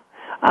media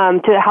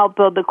to help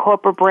build the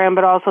corporate brand,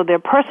 but also their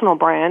personal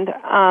brand.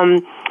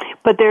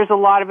 But there's a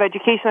lot of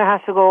education that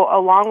has to go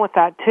along with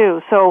that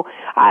too. So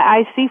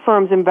I see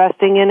firms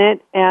investing in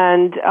it,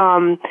 and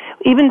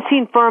even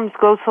seen firms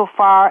go so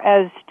far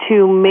as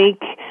to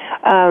make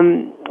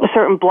a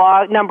certain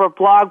number of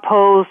blog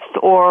posts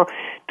or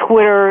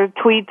Twitter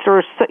tweets or,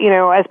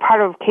 as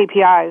part of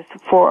KPIs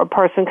for a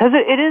person. Because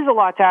it is a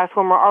lot to ask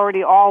when we're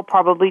already all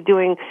probably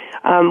doing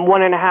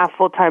 1.5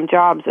 full-time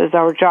jobs as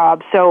our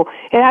job. So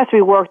it has to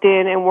be worked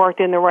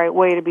in the right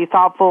way to be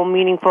thoughtful,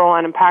 meaningful,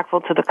 and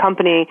impactful to the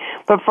company.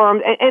 But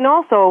firms, and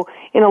also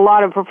in a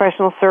lot of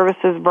professional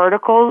services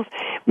verticals,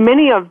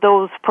 many of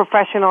those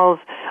professionals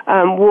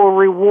were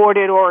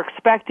rewarded or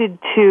expected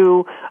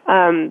to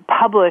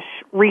publish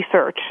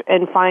research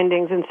and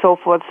findings and so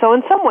forth. So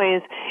in some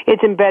ways,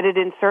 it's embedded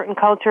in certain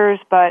cultures,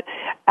 but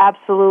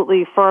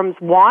absolutely firms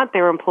want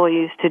their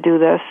employees to do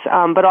this,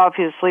 but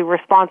obviously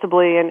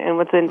responsibly and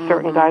within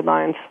certain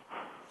guidelines.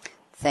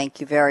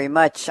 Thank you very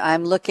much.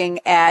 I'm looking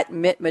at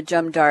Mit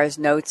Majundar's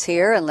notes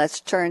here, and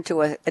let's turn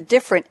to a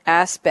different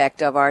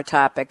aspect of our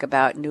topic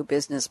about new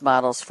business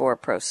models for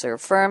ProServ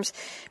firms.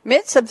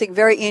 Mit, something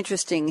very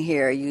interesting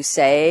here. You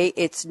say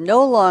it's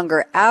no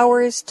longer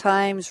hours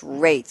times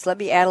rates. Let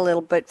me add a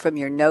little bit from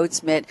your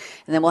notes, Mit,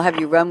 and then we'll have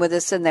you run with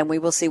us, and then we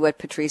will see what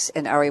Patrice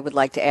and Ari would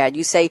like to add.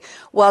 You say,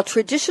 while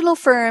traditional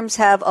firms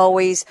have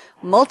always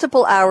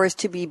multiple hours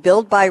to be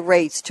billed by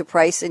rates to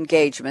price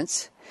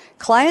engagements,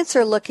 clients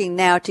are looking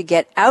now to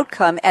get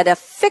outcome at a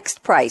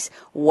fixed price.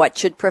 What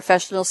should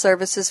professional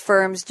services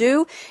firms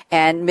do?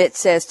 And Mit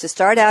says to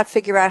start out,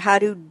 figure out how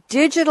to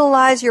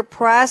digitalize your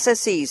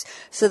processes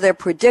so they're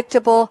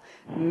predictable,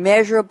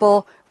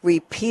 measurable,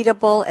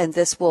 repeatable, and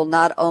this will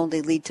not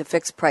only lead to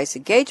fixed price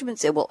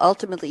engagements, it will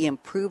ultimately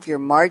improve your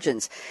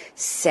margins.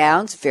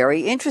 Sounds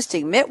very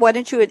interesting. Mit, why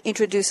don't you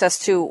introduce us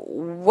to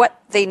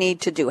what they need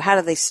to do? How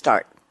do they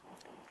start?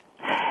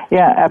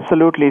 Yeah,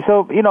 absolutely.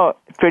 So,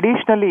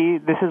 traditionally,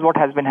 this is what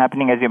has been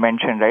happening, as you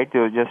mentioned, right?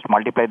 You just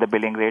multiply the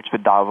billing rates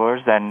with the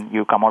hours, and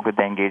you come out with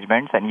the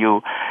engagements, and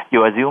you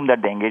assume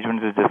that the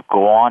engagements will just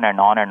go on and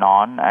on and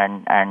on,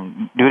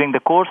 and during the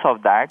course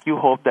of that, you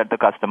hope that the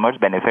customers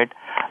benefit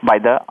by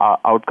the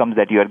outcomes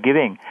that you are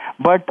giving.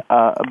 But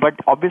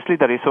obviously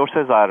the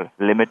resources are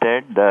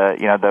limited.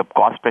 The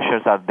cost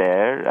pressures are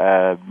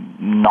there.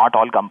 Not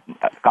all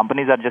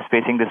companies are just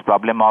facing this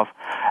problem of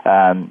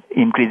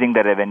increasing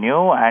the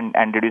revenue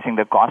and reducing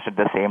the cost at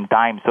the same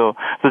time. So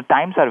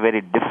times are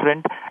very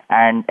different,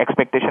 and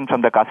expectations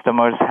from the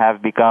customers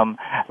have become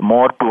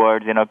more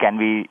towards, can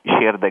we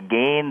share the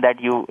gain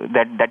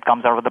that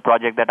comes out of the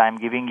project that I'm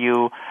giving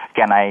you?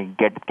 Can I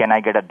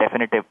get a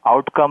definitive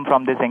outcome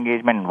from this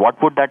engagement?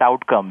 What would that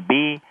outcome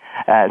be?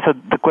 So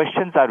the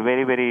questions are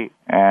very, very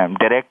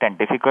direct and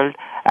difficult,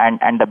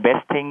 and the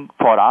best thing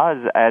for us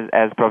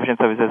as professional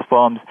services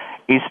firms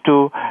is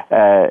to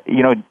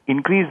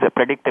increase the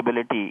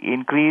predictability,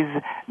 increase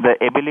the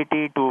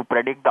ability to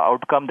predict the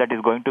outcome that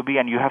is going to be,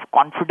 and you have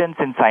confidence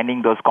in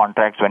signing those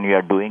contracts when you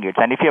are doing it.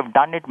 And if you have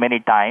done it many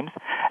times,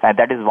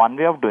 that is one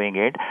way of doing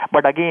it.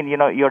 But again,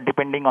 you're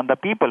depending on the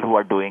people who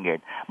are doing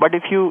it. But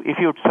if you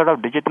sort of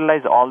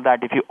digitalize all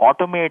that, if you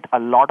automate a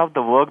lot of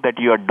the work that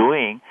you are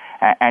doing,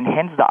 and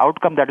hence the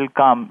outcome that will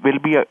come will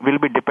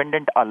be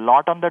dependent a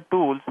lot on the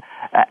tools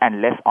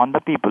and less on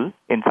the people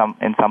in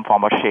some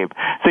form or shape.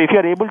 So if you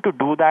are able to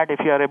do that, if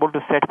you are able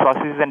to set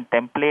processes and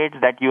templates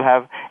that you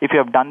have, if you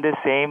have done this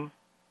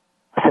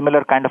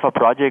similar kind of a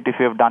project, if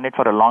you have done it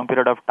for a long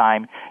period of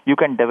time, you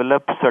can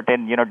develop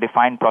certain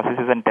defined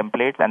processes and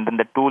templates, and then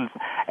the tools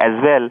as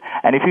well.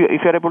 And if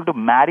you're able to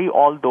marry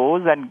all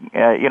those and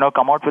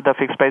come out with a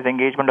fixed price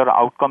engagement or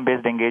outcome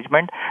based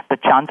engagement, the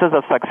chances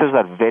of success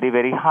are very,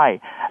 very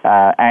high.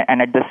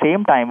 And at the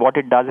same time, what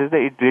it does is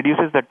that it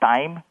reduces the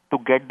time to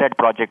get that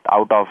project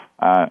out of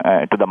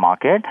to the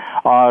market,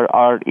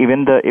 or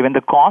even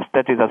the cost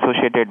that is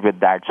associated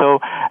with that. So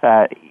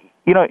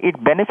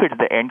it benefits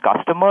the end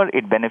customer,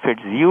 it benefits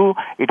you,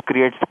 it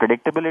creates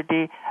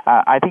predictability.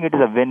 I think it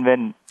is a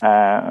win-win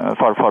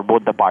for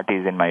both the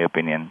parties, in my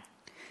opinion.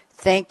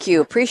 Thank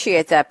you.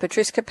 Appreciate that.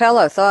 Patrice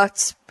Cappello,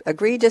 thoughts?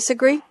 Agree,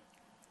 disagree?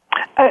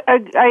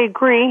 I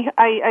agree.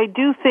 I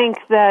do think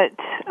that,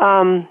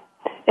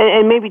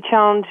 and maybe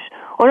challenge,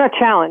 or not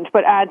challenge,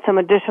 but add some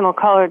additional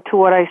color to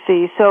what I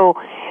see. So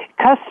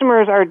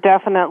customers are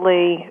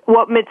definitely,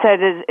 what Mitt said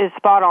is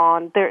spot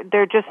on.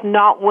 They're just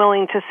not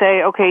willing to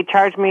say, okay,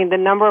 charge me the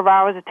number of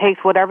hours it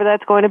takes, whatever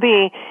that's going to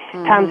be,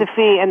 times a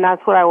fee, and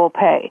that's what I will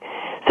pay.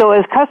 So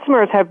as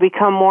customers have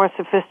become more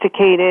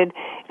sophisticated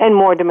and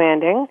more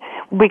demanding,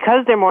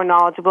 because they're more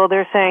knowledgeable,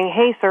 they're saying,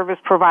 hey, service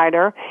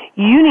provider,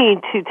 you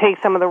need to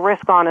take some of the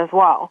risk on as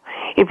well.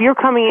 If you're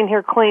coming in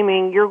here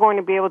claiming you're going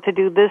to be able to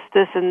do this,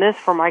 this, and this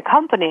for my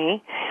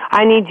company,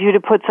 I need you to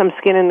put some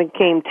skin in the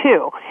game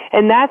too.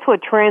 And that's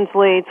what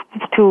translates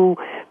to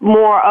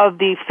more of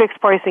the fixed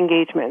price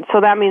engagement.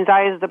 So that means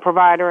I, as the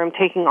provider, am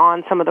taking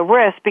on some of the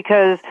risk,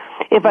 because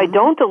if I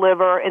don't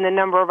deliver in the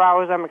number of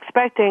hours I'm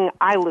expecting,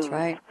 I lose. That's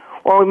right.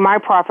 Or my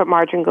profit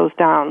margin goes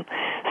down.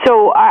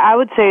 So I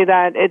would say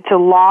that it's a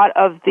lot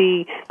of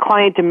the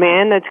client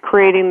demand that's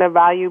creating the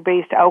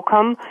value-based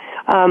outcome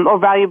or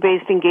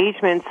value-based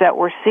engagements that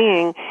we're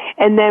seeing.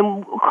 And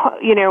then,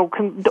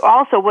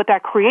 also what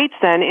that creates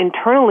then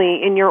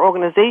internally in your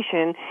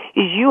organization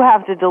is you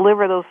have to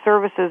deliver those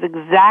services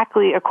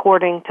exactly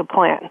according to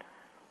plan.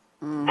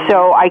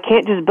 So I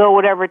can't just bill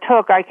whatever it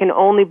took. I can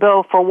only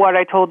bill for what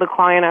I told the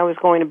client I was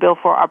going to bill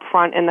for up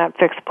front in that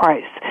fixed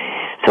price.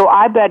 So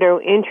I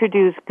better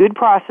introduce good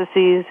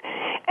processes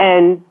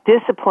and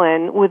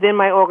discipline within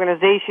my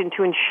organization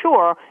to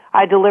ensure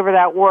I deliver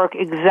that work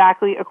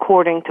exactly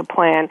according to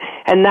plan.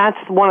 And that's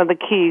one of the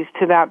keys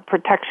to that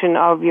protection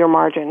of your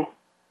margin.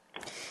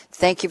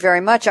 Thank you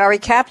very much. Ari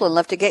Kaplan,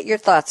 love to get your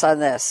thoughts on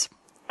this.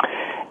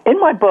 In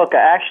my book,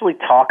 I actually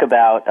talk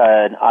about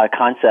a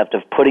concept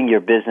of putting your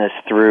business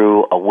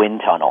through a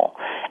wind tunnel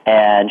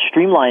and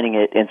streamlining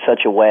it in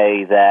such a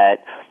way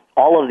that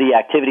all of the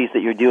activities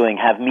that you're doing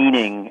have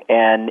meaning.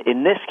 And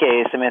in this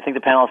case, I think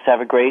the panelists have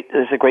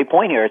there's a great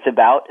point here. It's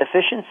about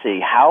efficiency.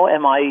 How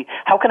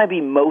can I be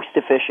most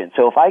efficient?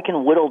 So if I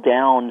can whittle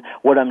down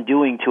what I'm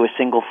doing to a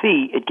single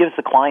fee, it gives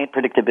the client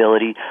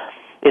predictability.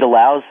 It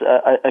allows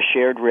a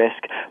shared risk,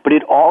 but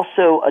it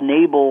also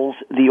enables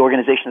the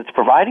organization that's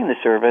providing the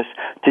service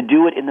to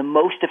do it in the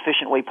most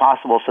efficient way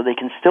possible, so they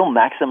can still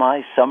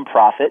maximize some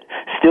profit,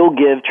 still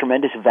give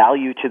tremendous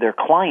value to their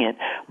client,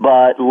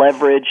 but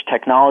leverage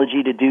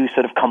technology to do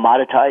sort of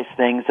commoditized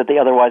things that they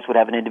otherwise would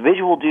have an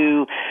individual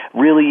do,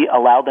 really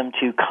allow them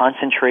to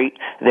concentrate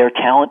their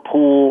talent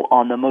pool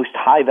on the most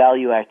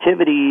high-value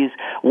activities.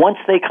 Once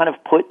they kind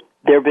of put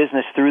their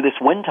business through this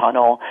wind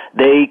tunnel,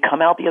 they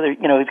come out as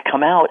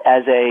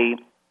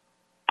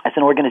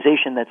an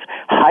organization that's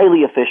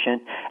highly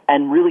efficient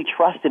and really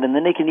trusted, and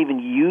then they can even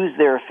use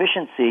their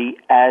efficiency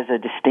as a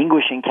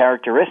distinguishing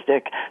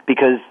characteristic,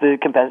 because the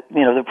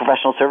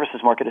professional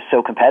services market is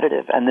so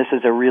competitive, and this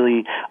is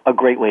a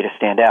great way to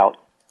stand out.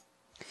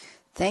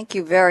 Thank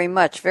you very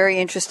much. Very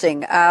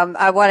interesting.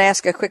 I want to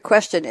ask a quick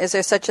question. Is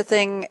there such a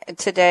thing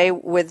today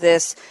with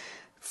this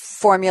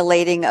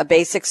formulating a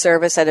basic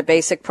service at a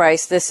basic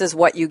price? This is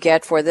what you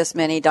get for this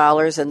many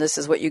dollars, and this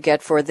is what you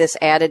get for this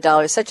added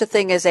dollar. Such a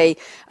thing as an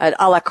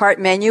a la carte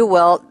menu.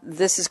 Well,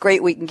 this is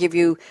great. We can give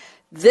you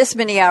this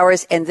many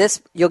hours, and this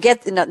you'll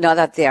get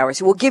not the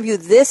hours. We'll give you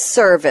this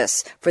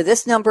service for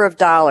this number of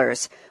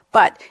dollars.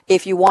 But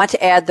if you want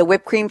to add the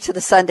whipped cream to the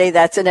sundae,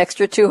 that's an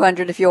extra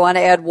 $200. If you want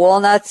to add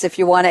walnuts, if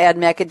you want to add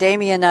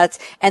macadamia nuts,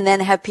 and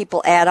then have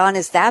people add on,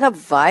 is that a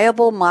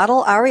viable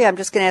model? Ari, I'm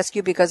just going to ask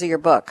you because of your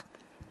book.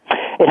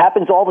 It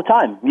happens all the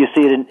time. You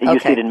see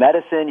it in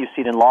medicine, you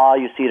see it in law,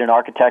 you see it in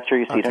architecture,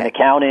 you see it in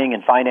accounting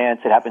and finance.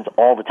 It happens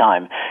all the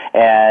time,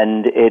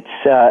 and it's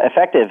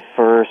effective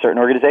for certain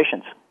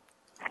organizations.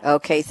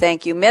 Okay,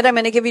 thank you. Mitt, I'm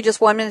going to give you just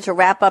 1 minute to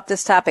wrap up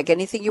this topic.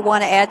 Anything you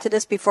want to add to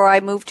this before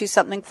I move to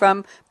something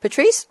from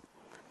Patrice?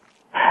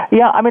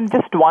 Yeah, I mean,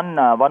 just one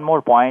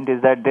more point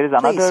is that there is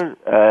another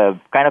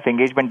kind of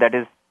engagement that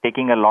is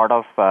taking a lot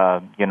of,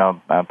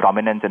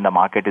 prominence in the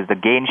market is the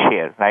gain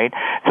share, right?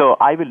 So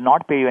I will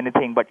not pay you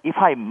anything, but if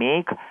I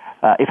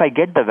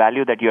get the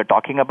value that you're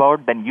talking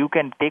about, then you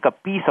can take a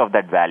piece of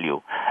that value.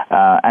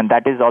 And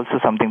that is also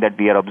something that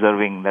we are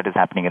observing that is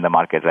happening in the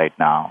market right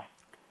now.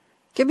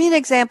 Give me an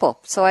example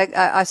so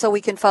so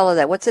we can follow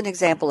that. What's an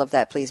example of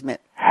that, please,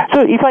 Mitt?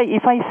 So if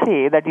I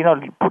say that,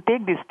 to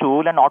take this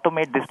tool and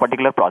automate this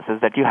particular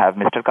process that you have,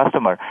 Mr.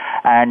 Customer,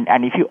 and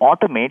if you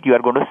automate, you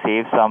are going to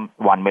save some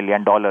 $1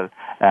 million,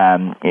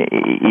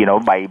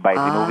 by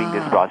removing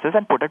this process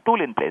and put a tool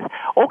in place.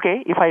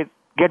 Okay, if I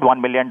get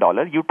 $1 million,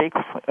 you take,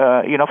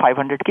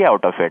 $500K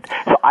out of it.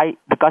 So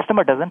the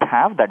customer doesn't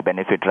have that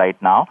benefit right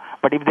now,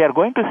 but if they are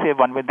going to save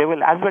 $1 million, they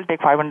will as well take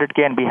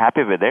 $500K and be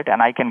happy with it,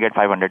 and I can get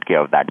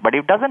 $500K of that. But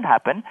if it doesn't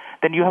happen,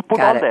 then you have put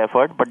all the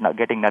effort, but not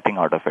getting nothing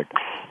out of it.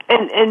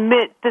 And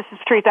Mitt, this is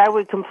Patrice. I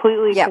would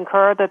completely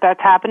concur that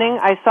that's happening.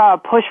 I saw a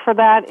push for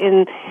that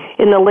in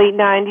the late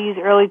 90s,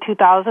 early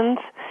 2000s,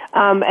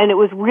 and it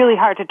was really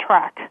hard to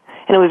track.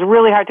 And it was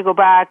really hard to go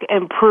back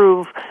and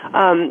prove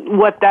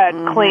what that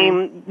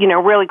claim,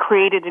 really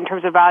created in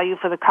terms of value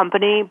for the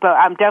company. But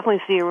I'm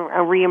definitely seeing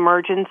a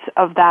reemergence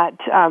of that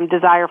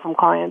desire from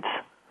clients.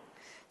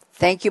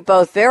 Thank you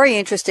both. Very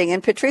interesting.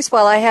 And Patrice,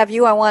 while I have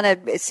you, I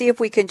want to see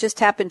if we can just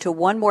tap into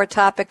one more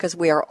topic because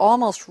we are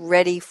almost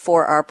ready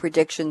for our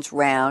predictions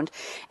round.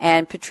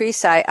 And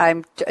Patrice,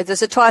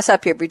 there's a toss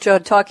up here. We're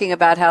talking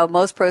about how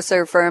most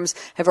ProServ firms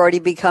have already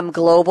become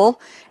global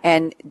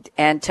and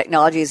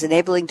technology is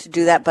enabling to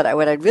do that. But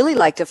what I'd really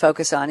like to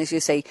focus on is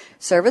you say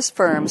service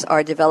firms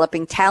are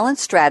developing talent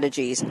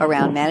strategies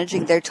around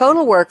managing their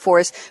total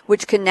workforce,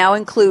 which can now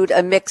include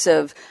a mix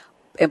of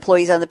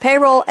employees on the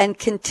payroll and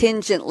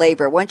contingent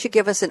labor. Why don't you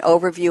give us an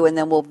overview, and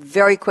then we'll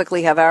very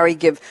quickly have Ari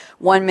give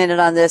 1 minute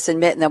on this and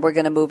Mitt, and then we're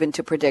going to move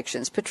into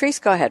predictions. Patrice,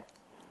 go ahead.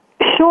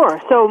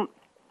 Sure. So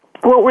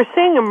what we're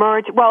seeing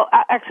emerge, well,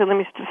 actually, let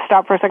me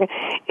stop for a second.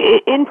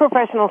 In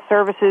professional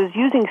services,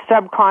 using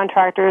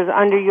subcontractors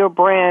under your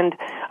brand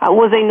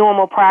was a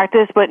normal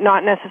practice, but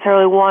not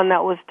necessarily one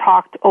that was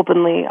talked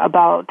openly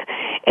about.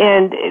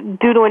 And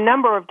due to a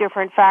number of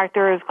different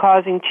factors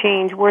causing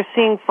change, we're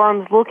seeing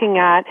firms looking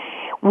at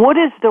what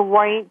is the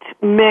right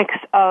mix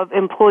of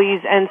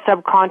employees and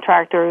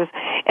subcontractors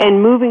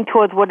and moving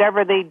towards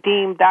whatever they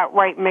deem that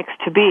right mix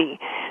to be.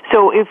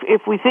 So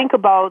if we think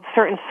about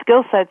certain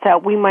skill sets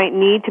that we might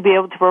need to be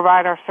able to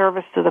provide our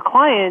service to the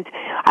client,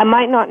 I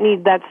might not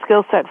need that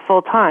skill set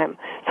full time.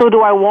 So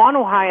do I want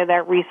to hire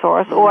that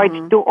resource, or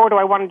do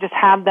I want to just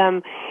have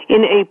them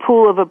in a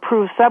pool of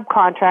approved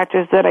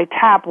subcontractors that I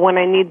tap when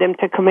I need them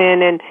to come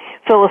in and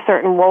fill a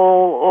certain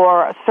role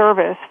or a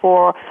service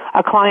for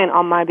a client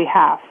on my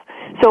behalf?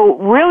 So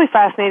really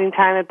fascinating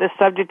time that this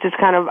subject is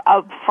kind of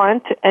up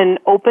front and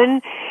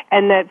open,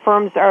 and that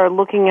firms are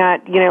looking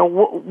at,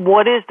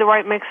 what is the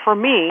right mix for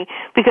me?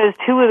 Because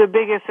two of the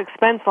biggest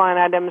expense line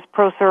items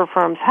ProServ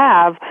firms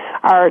have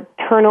are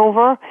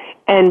turnover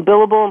and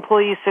billable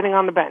employees sitting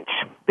on the bench,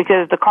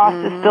 because the cost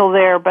is still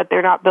there, but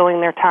they're not billing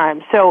their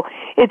time. So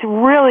it's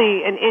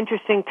really an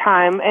interesting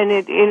time, and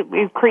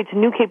it creates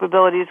new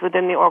capabilities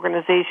within the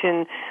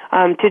organization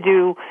to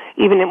do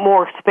even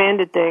more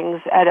expanded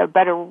things at a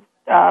better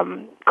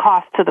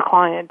cost to the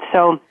client.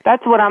 So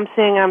that's what I'm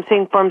seeing. I'm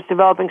seeing firms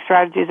developing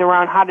strategies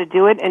around how to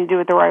do it and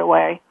do it the right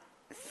way.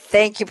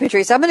 Thank you,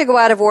 Patrice. I'm going to go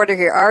out of order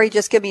here. Ari,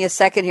 just give me a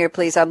second here,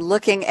 please. I'm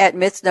looking at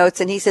Mitt's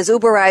notes, and he says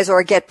Uberize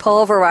or get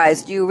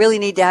pulverized. You really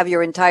need to have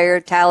your entire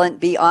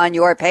talent be on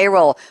your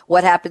payroll.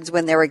 What happens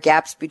when there are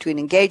gaps between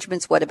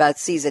engagements? What about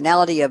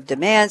seasonality of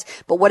demands?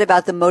 But what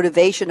about the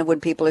motivation of when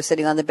people are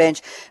sitting on the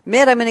bench?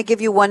 Mitt, I'm going to give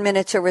you 1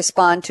 minute to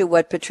respond to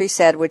what Patrice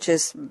said, which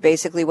is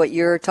basically what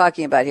you're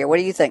talking about here. What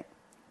do you think?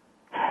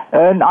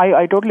 And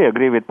I totally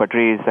agree with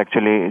Patrice,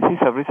 actually. See,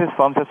 services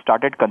firms have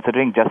started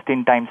considering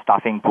just-in-time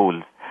staffing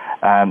pools.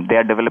 They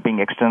are developing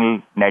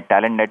external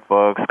talent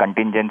networks,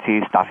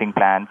 contingencies, staffing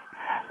plans.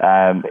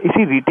 You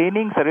see,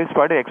 retaining service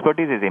provider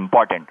expertise is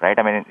important, right?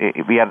 I mean,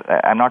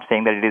 I'm not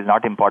saying that it is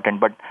not important,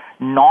 but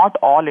not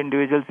all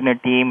individuals in a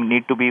team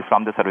need to be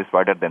from the service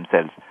provider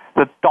themselves.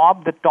 The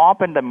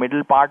top and the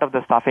middle part of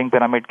the staffing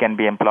pyramid can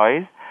be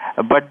employees,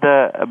 but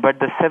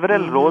the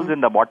several roles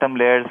in the bottom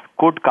layers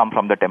could come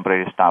from the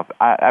temporary staff.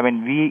 I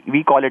mean,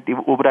 we call it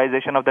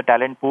Uberization of the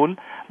talent pool,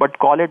 but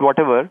call it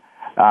whatever.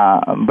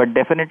 But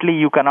definitely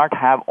you cannot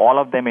have all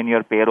of them in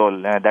your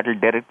payroll. That will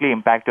directly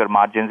impact your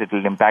margins. It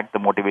will impact the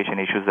motivation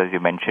issues, as you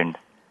mentioned.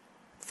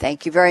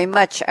 Thank you very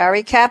much.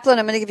 Ari Kaplan,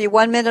 I'm going to give you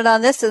 1 minute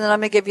on this, and then I'm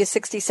going to give you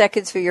 60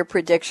 seconds for your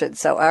prediction.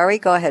 So, Ari,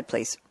 go ahead,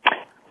 please.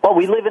 Well,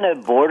 we live in a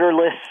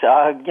borderless,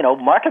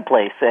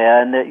 marketplace,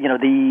 and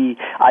the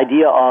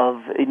idea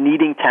of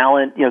needing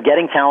talent,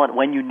 getting talent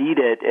when you need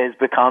it, has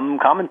become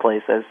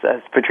commonplace, as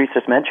Patrice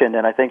just mentioned.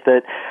 And I think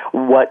that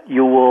what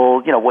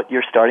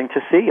you're starting to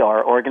see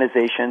are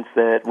organizations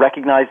that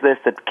recognize this,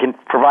 that can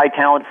provide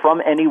talent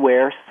from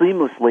anywhere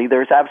seamlessly.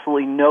 There's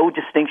absolutely no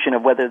distinction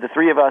of whether the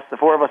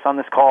four of us on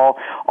this call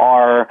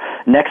are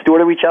next door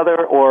to each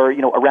other or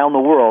around the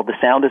world. The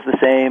sound is the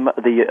same,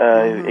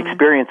 the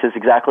experience is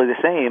exactly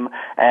the same.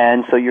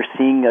 And so you're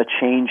seeing a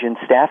change in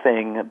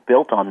staffing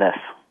built on this.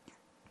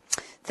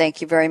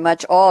 Thank you very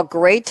much. All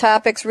great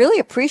topics. Really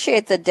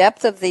appreciate the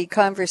depth of the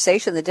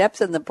conversation, the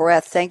depth and the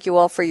breadth. Thank you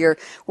all for your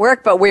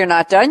work, but we're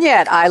not done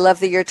yet. I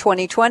love the year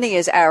 2020,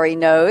 as Ari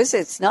knows.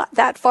 It's not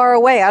that far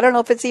away. I don't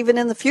know if it's even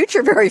in the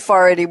future very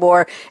far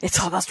anymore. It's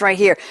almost right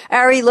here.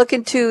 Ari, look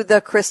into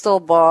the crystal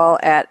ball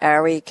at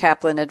Ari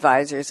Kaplan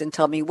Advisors and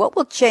tell me what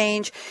will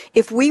change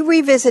if we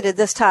revisited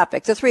this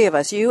topic, the three of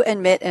us, you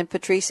and Mitt and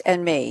Patrice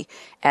and me,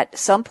 at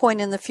some point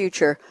in the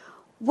future.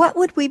 What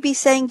would we be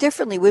saying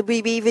differently? Would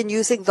we be even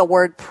using the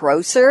word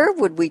ProServ?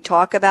 Would we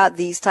talk about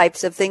these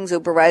types of things,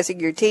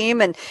 Uberizing your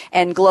team and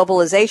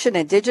globalization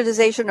and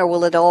digitization, or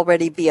will it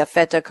already be a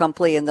fait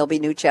accompli and there'll be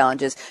new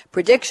challenges?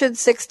 Prediction,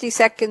 60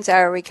 seconds,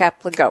 Ari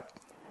Kaplan, go.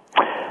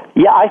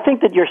 Yeah, I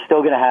think that you're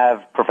still going to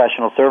have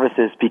professional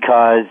services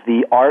because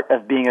the art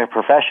of being a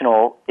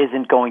professional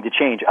isn't going to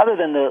change. Other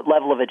than the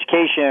level of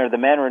education or the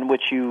manner in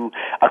which you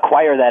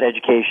acquire that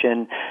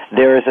education,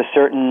 there is a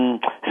certain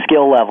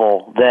skill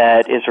level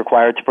that is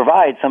required to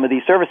provide some of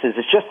these services.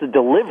 It's just the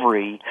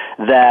delivery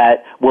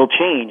that will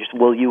change.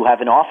 Will you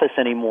have an office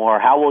anymore?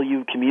 How will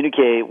you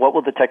communicate? What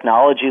will the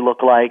technology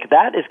look like?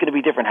 That is going to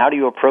be different. How do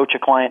you approach a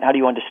client? How do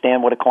you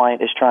understand what a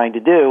client is trying to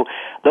do?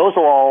 Those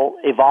will all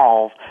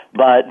evolve,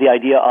 but the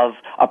idea of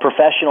a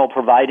professional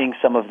providing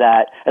some of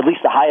that, at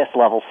least the highest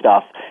level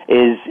stuff,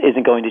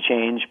 isn't going to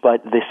change,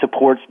 but the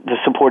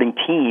supporting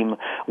team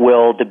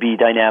will be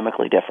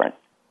dynamically different.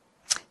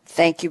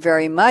 Thank you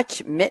very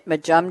much. Mit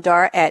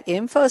Majundar at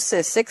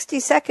Infosys. 60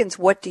 seconds.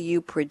 What do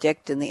you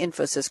predict in the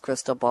Infosys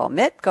crystal ball?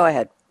 Mit, go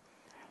ahead.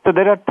 So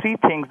there are three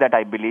things that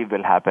I believe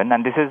will happen,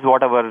 and this is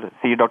what our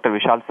CEO, Dr.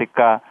 Vishal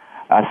Sikka,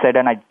 said,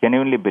 and I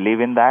genuinely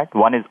believe in that.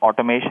 One is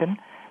automation.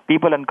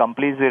 People and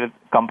companies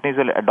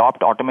will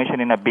adopt automation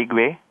in a big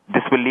way.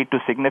 This will lead to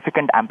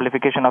significant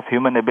amplification of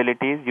human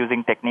abilities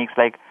using techniques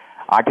like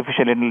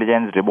artificial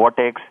intelligence,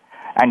 robotics.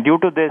 And due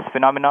to this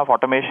phenomena of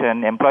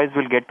automation, employees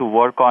will get to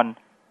work on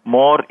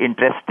more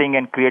interesting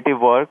and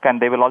creative work,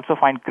 and they will also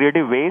find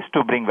creative ways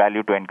to bring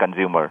value to end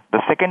consumer.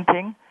 The second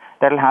thing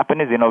that will happen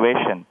is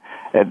innovation.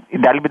 That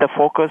will be the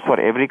focus for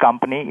every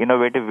company,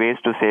 innovative ways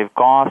to save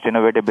cost,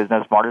 innovative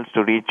business models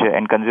to reach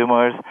end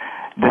consumers.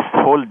 This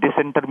whole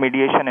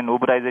disintermediation and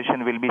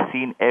Uberization will be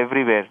seen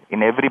everywhere,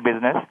 in every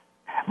business.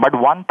 But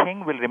one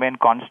thing will remain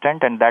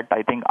constant, and that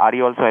I think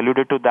Ari also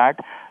alluded to that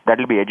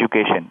will be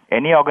education.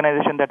 Any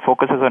organization that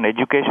focuses on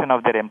education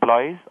of their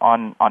employees,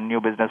 on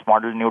new business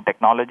models, new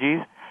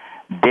technologies,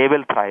 they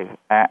will thrive,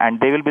 and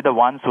they will be the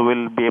ones who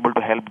will be able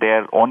to help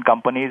their own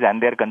companies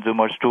and their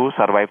consumers to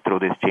survive through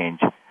this change.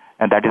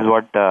 And that is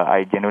what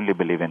I genuinely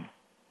believe in.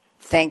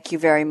 Thank you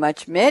very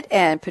much, Mitt.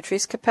 And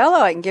Patrice Cappello,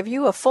 I can give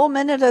you a full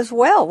minute as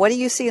well. What do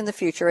you see in the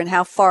future, and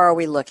how far are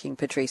we looking,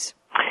 Patrice?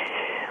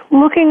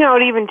 Looking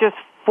out even just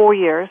 4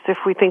 years, if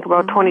we think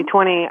about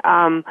 2020,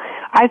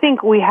 I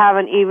think we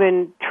haven't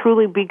even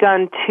truly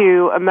begun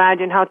to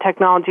imagine how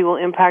technology will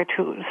impact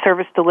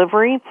service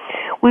delivery.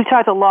 We've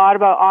talked a lot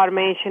about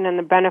automation and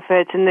the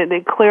benefits, and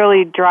they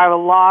clearly drive a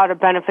lot of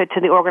benefit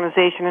to the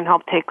organization and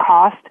help take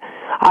cost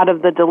out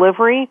of the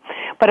delivery.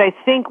 But I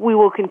think we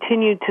will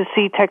continue to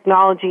see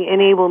technology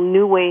enable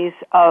new ways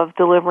of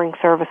delivering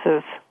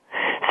services.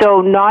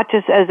 So not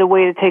just as a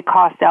way to take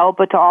cost out,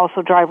 but to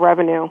also drive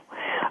revenue.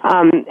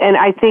 And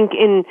I think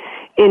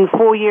in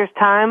 4 years'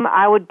 time,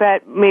 I would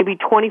bet maybe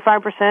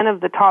 25%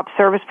 of the top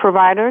service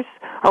providers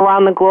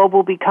around the globe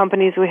will be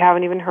companies we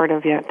haven't even heard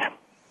of yet.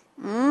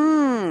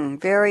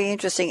 Very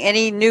interesting.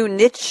 Any new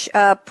niche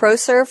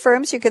ProServ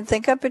firms you can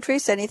think of,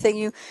 Patrice?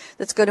 Anything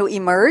that's going to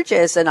emerge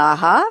as an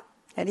aha?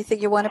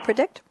 Anything you want to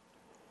predict?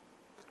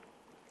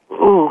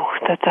 Ooh,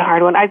 that's a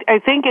hard one. I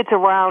think it's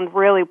around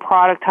really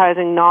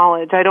productizing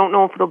knowledge. I don't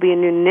know if it'll be a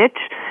new niche,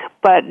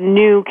 but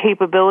new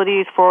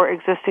capabilities for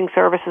existing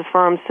services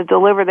firms to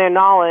deliver their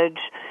knowledge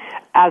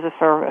as a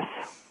service.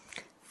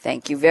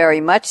 Thank you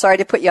very much. Sorry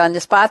to put you on the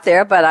spot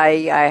there, but I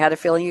had a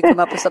feeling you'd come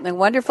up with something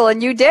wonderful,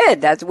 and you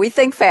did. We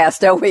think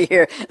fast, don't we,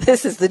 here?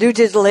 This is the new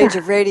digital age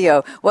of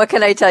radio. What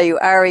can I tell you?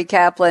 Ari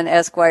Kaplan,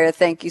 Esquire,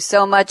 thank you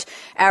so much.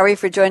 Ari,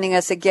 for joining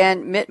us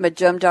again. Mit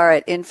Majundar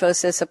at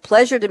Infosys. A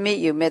pleasure to meet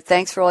you, Mit.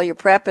 Thanks for all your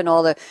prep and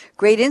all the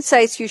great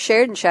insights you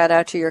shared, and shout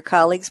out to your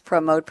colleagues,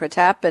 Pramod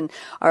Pratap, and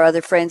our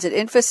other friends at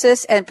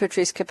Infosys, and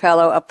Patrice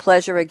Cappello. A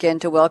pleasure again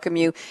to welcome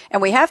you.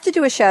 And we have to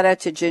do a shout out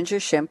to Ginger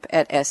Shimp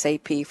at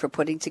SAP for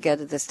putting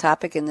together this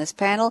topic in this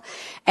panel,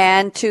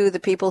 and to the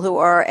people who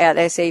are at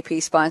SAP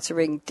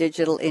sponsoring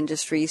Digital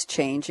Industries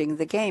Changing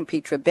the Game,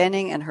 Petra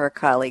Benning and her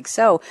colleagues.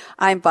 So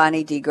I'm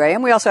Bonnie D.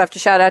 Graham. We also have to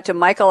shout out to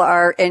Michael,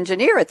 our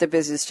engineer at the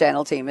Business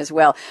Channel team as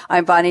well.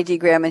 I'm Bonnie D.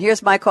 Graham, and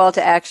here's my call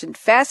to action.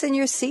 Fasten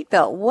your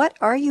seatbelt. What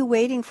are you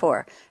waiting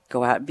for?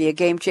 Go out and be a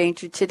game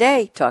changer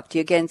today. Talk to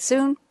you again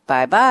soon.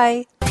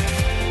 Bye-bye.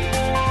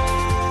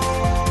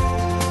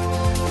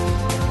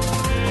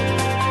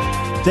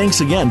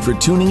 Thanks again for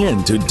tuning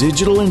in to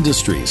Digital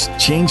Industries,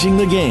 Changing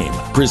the Game,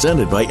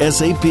 presented by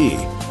SAP.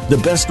 The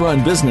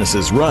best-run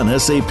businesses run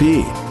SAP.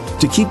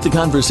 To keep the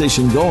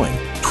conversation going,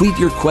 tweet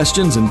your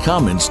questions and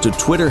comments to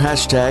Twitter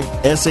hashtag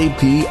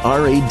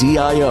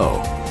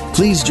 #SAPRADIO.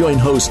 Please join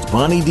host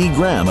Bonnie D.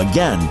 Graham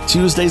again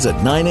Tuesdays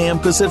at 9 a.m.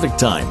 Pacific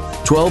Time,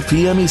 12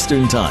 p.m.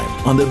 Eastern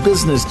Time on the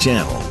Business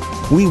Channel.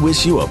 We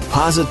wish you a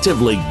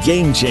positively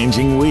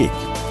game-changing week.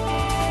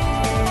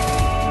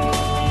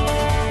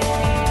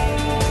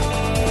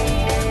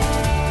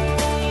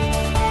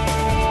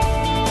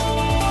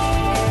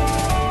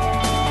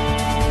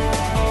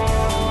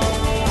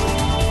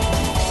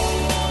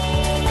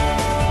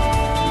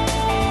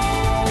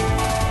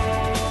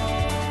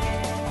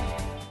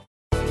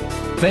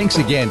 Thanks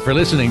again for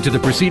listening to the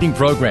preceding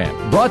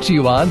program, brought to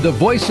you on the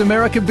Voice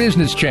America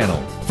Business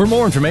Channel. For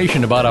more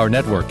information about our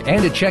network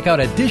and to check out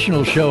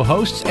additional show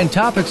hosts and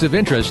topics of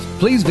interest,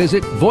 please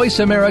visit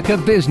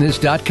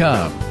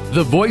voiceamericabusiness.com.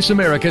 The Voice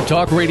America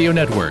Talk Radio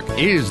Network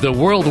is the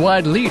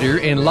worldwide leader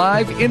in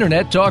live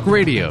Internet talk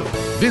radio.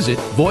 Visit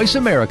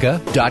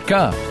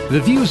voiceamerica.com. The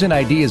views and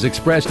ideas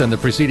expressed on the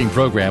preceding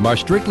program are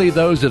strictly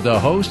those of the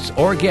hosts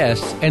or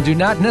guests and do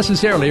not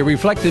necessarily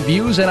reflect the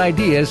views and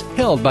ideas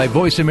held by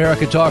Voice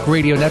America Talk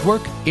Radio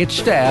Network, its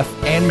staff,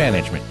 and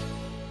management.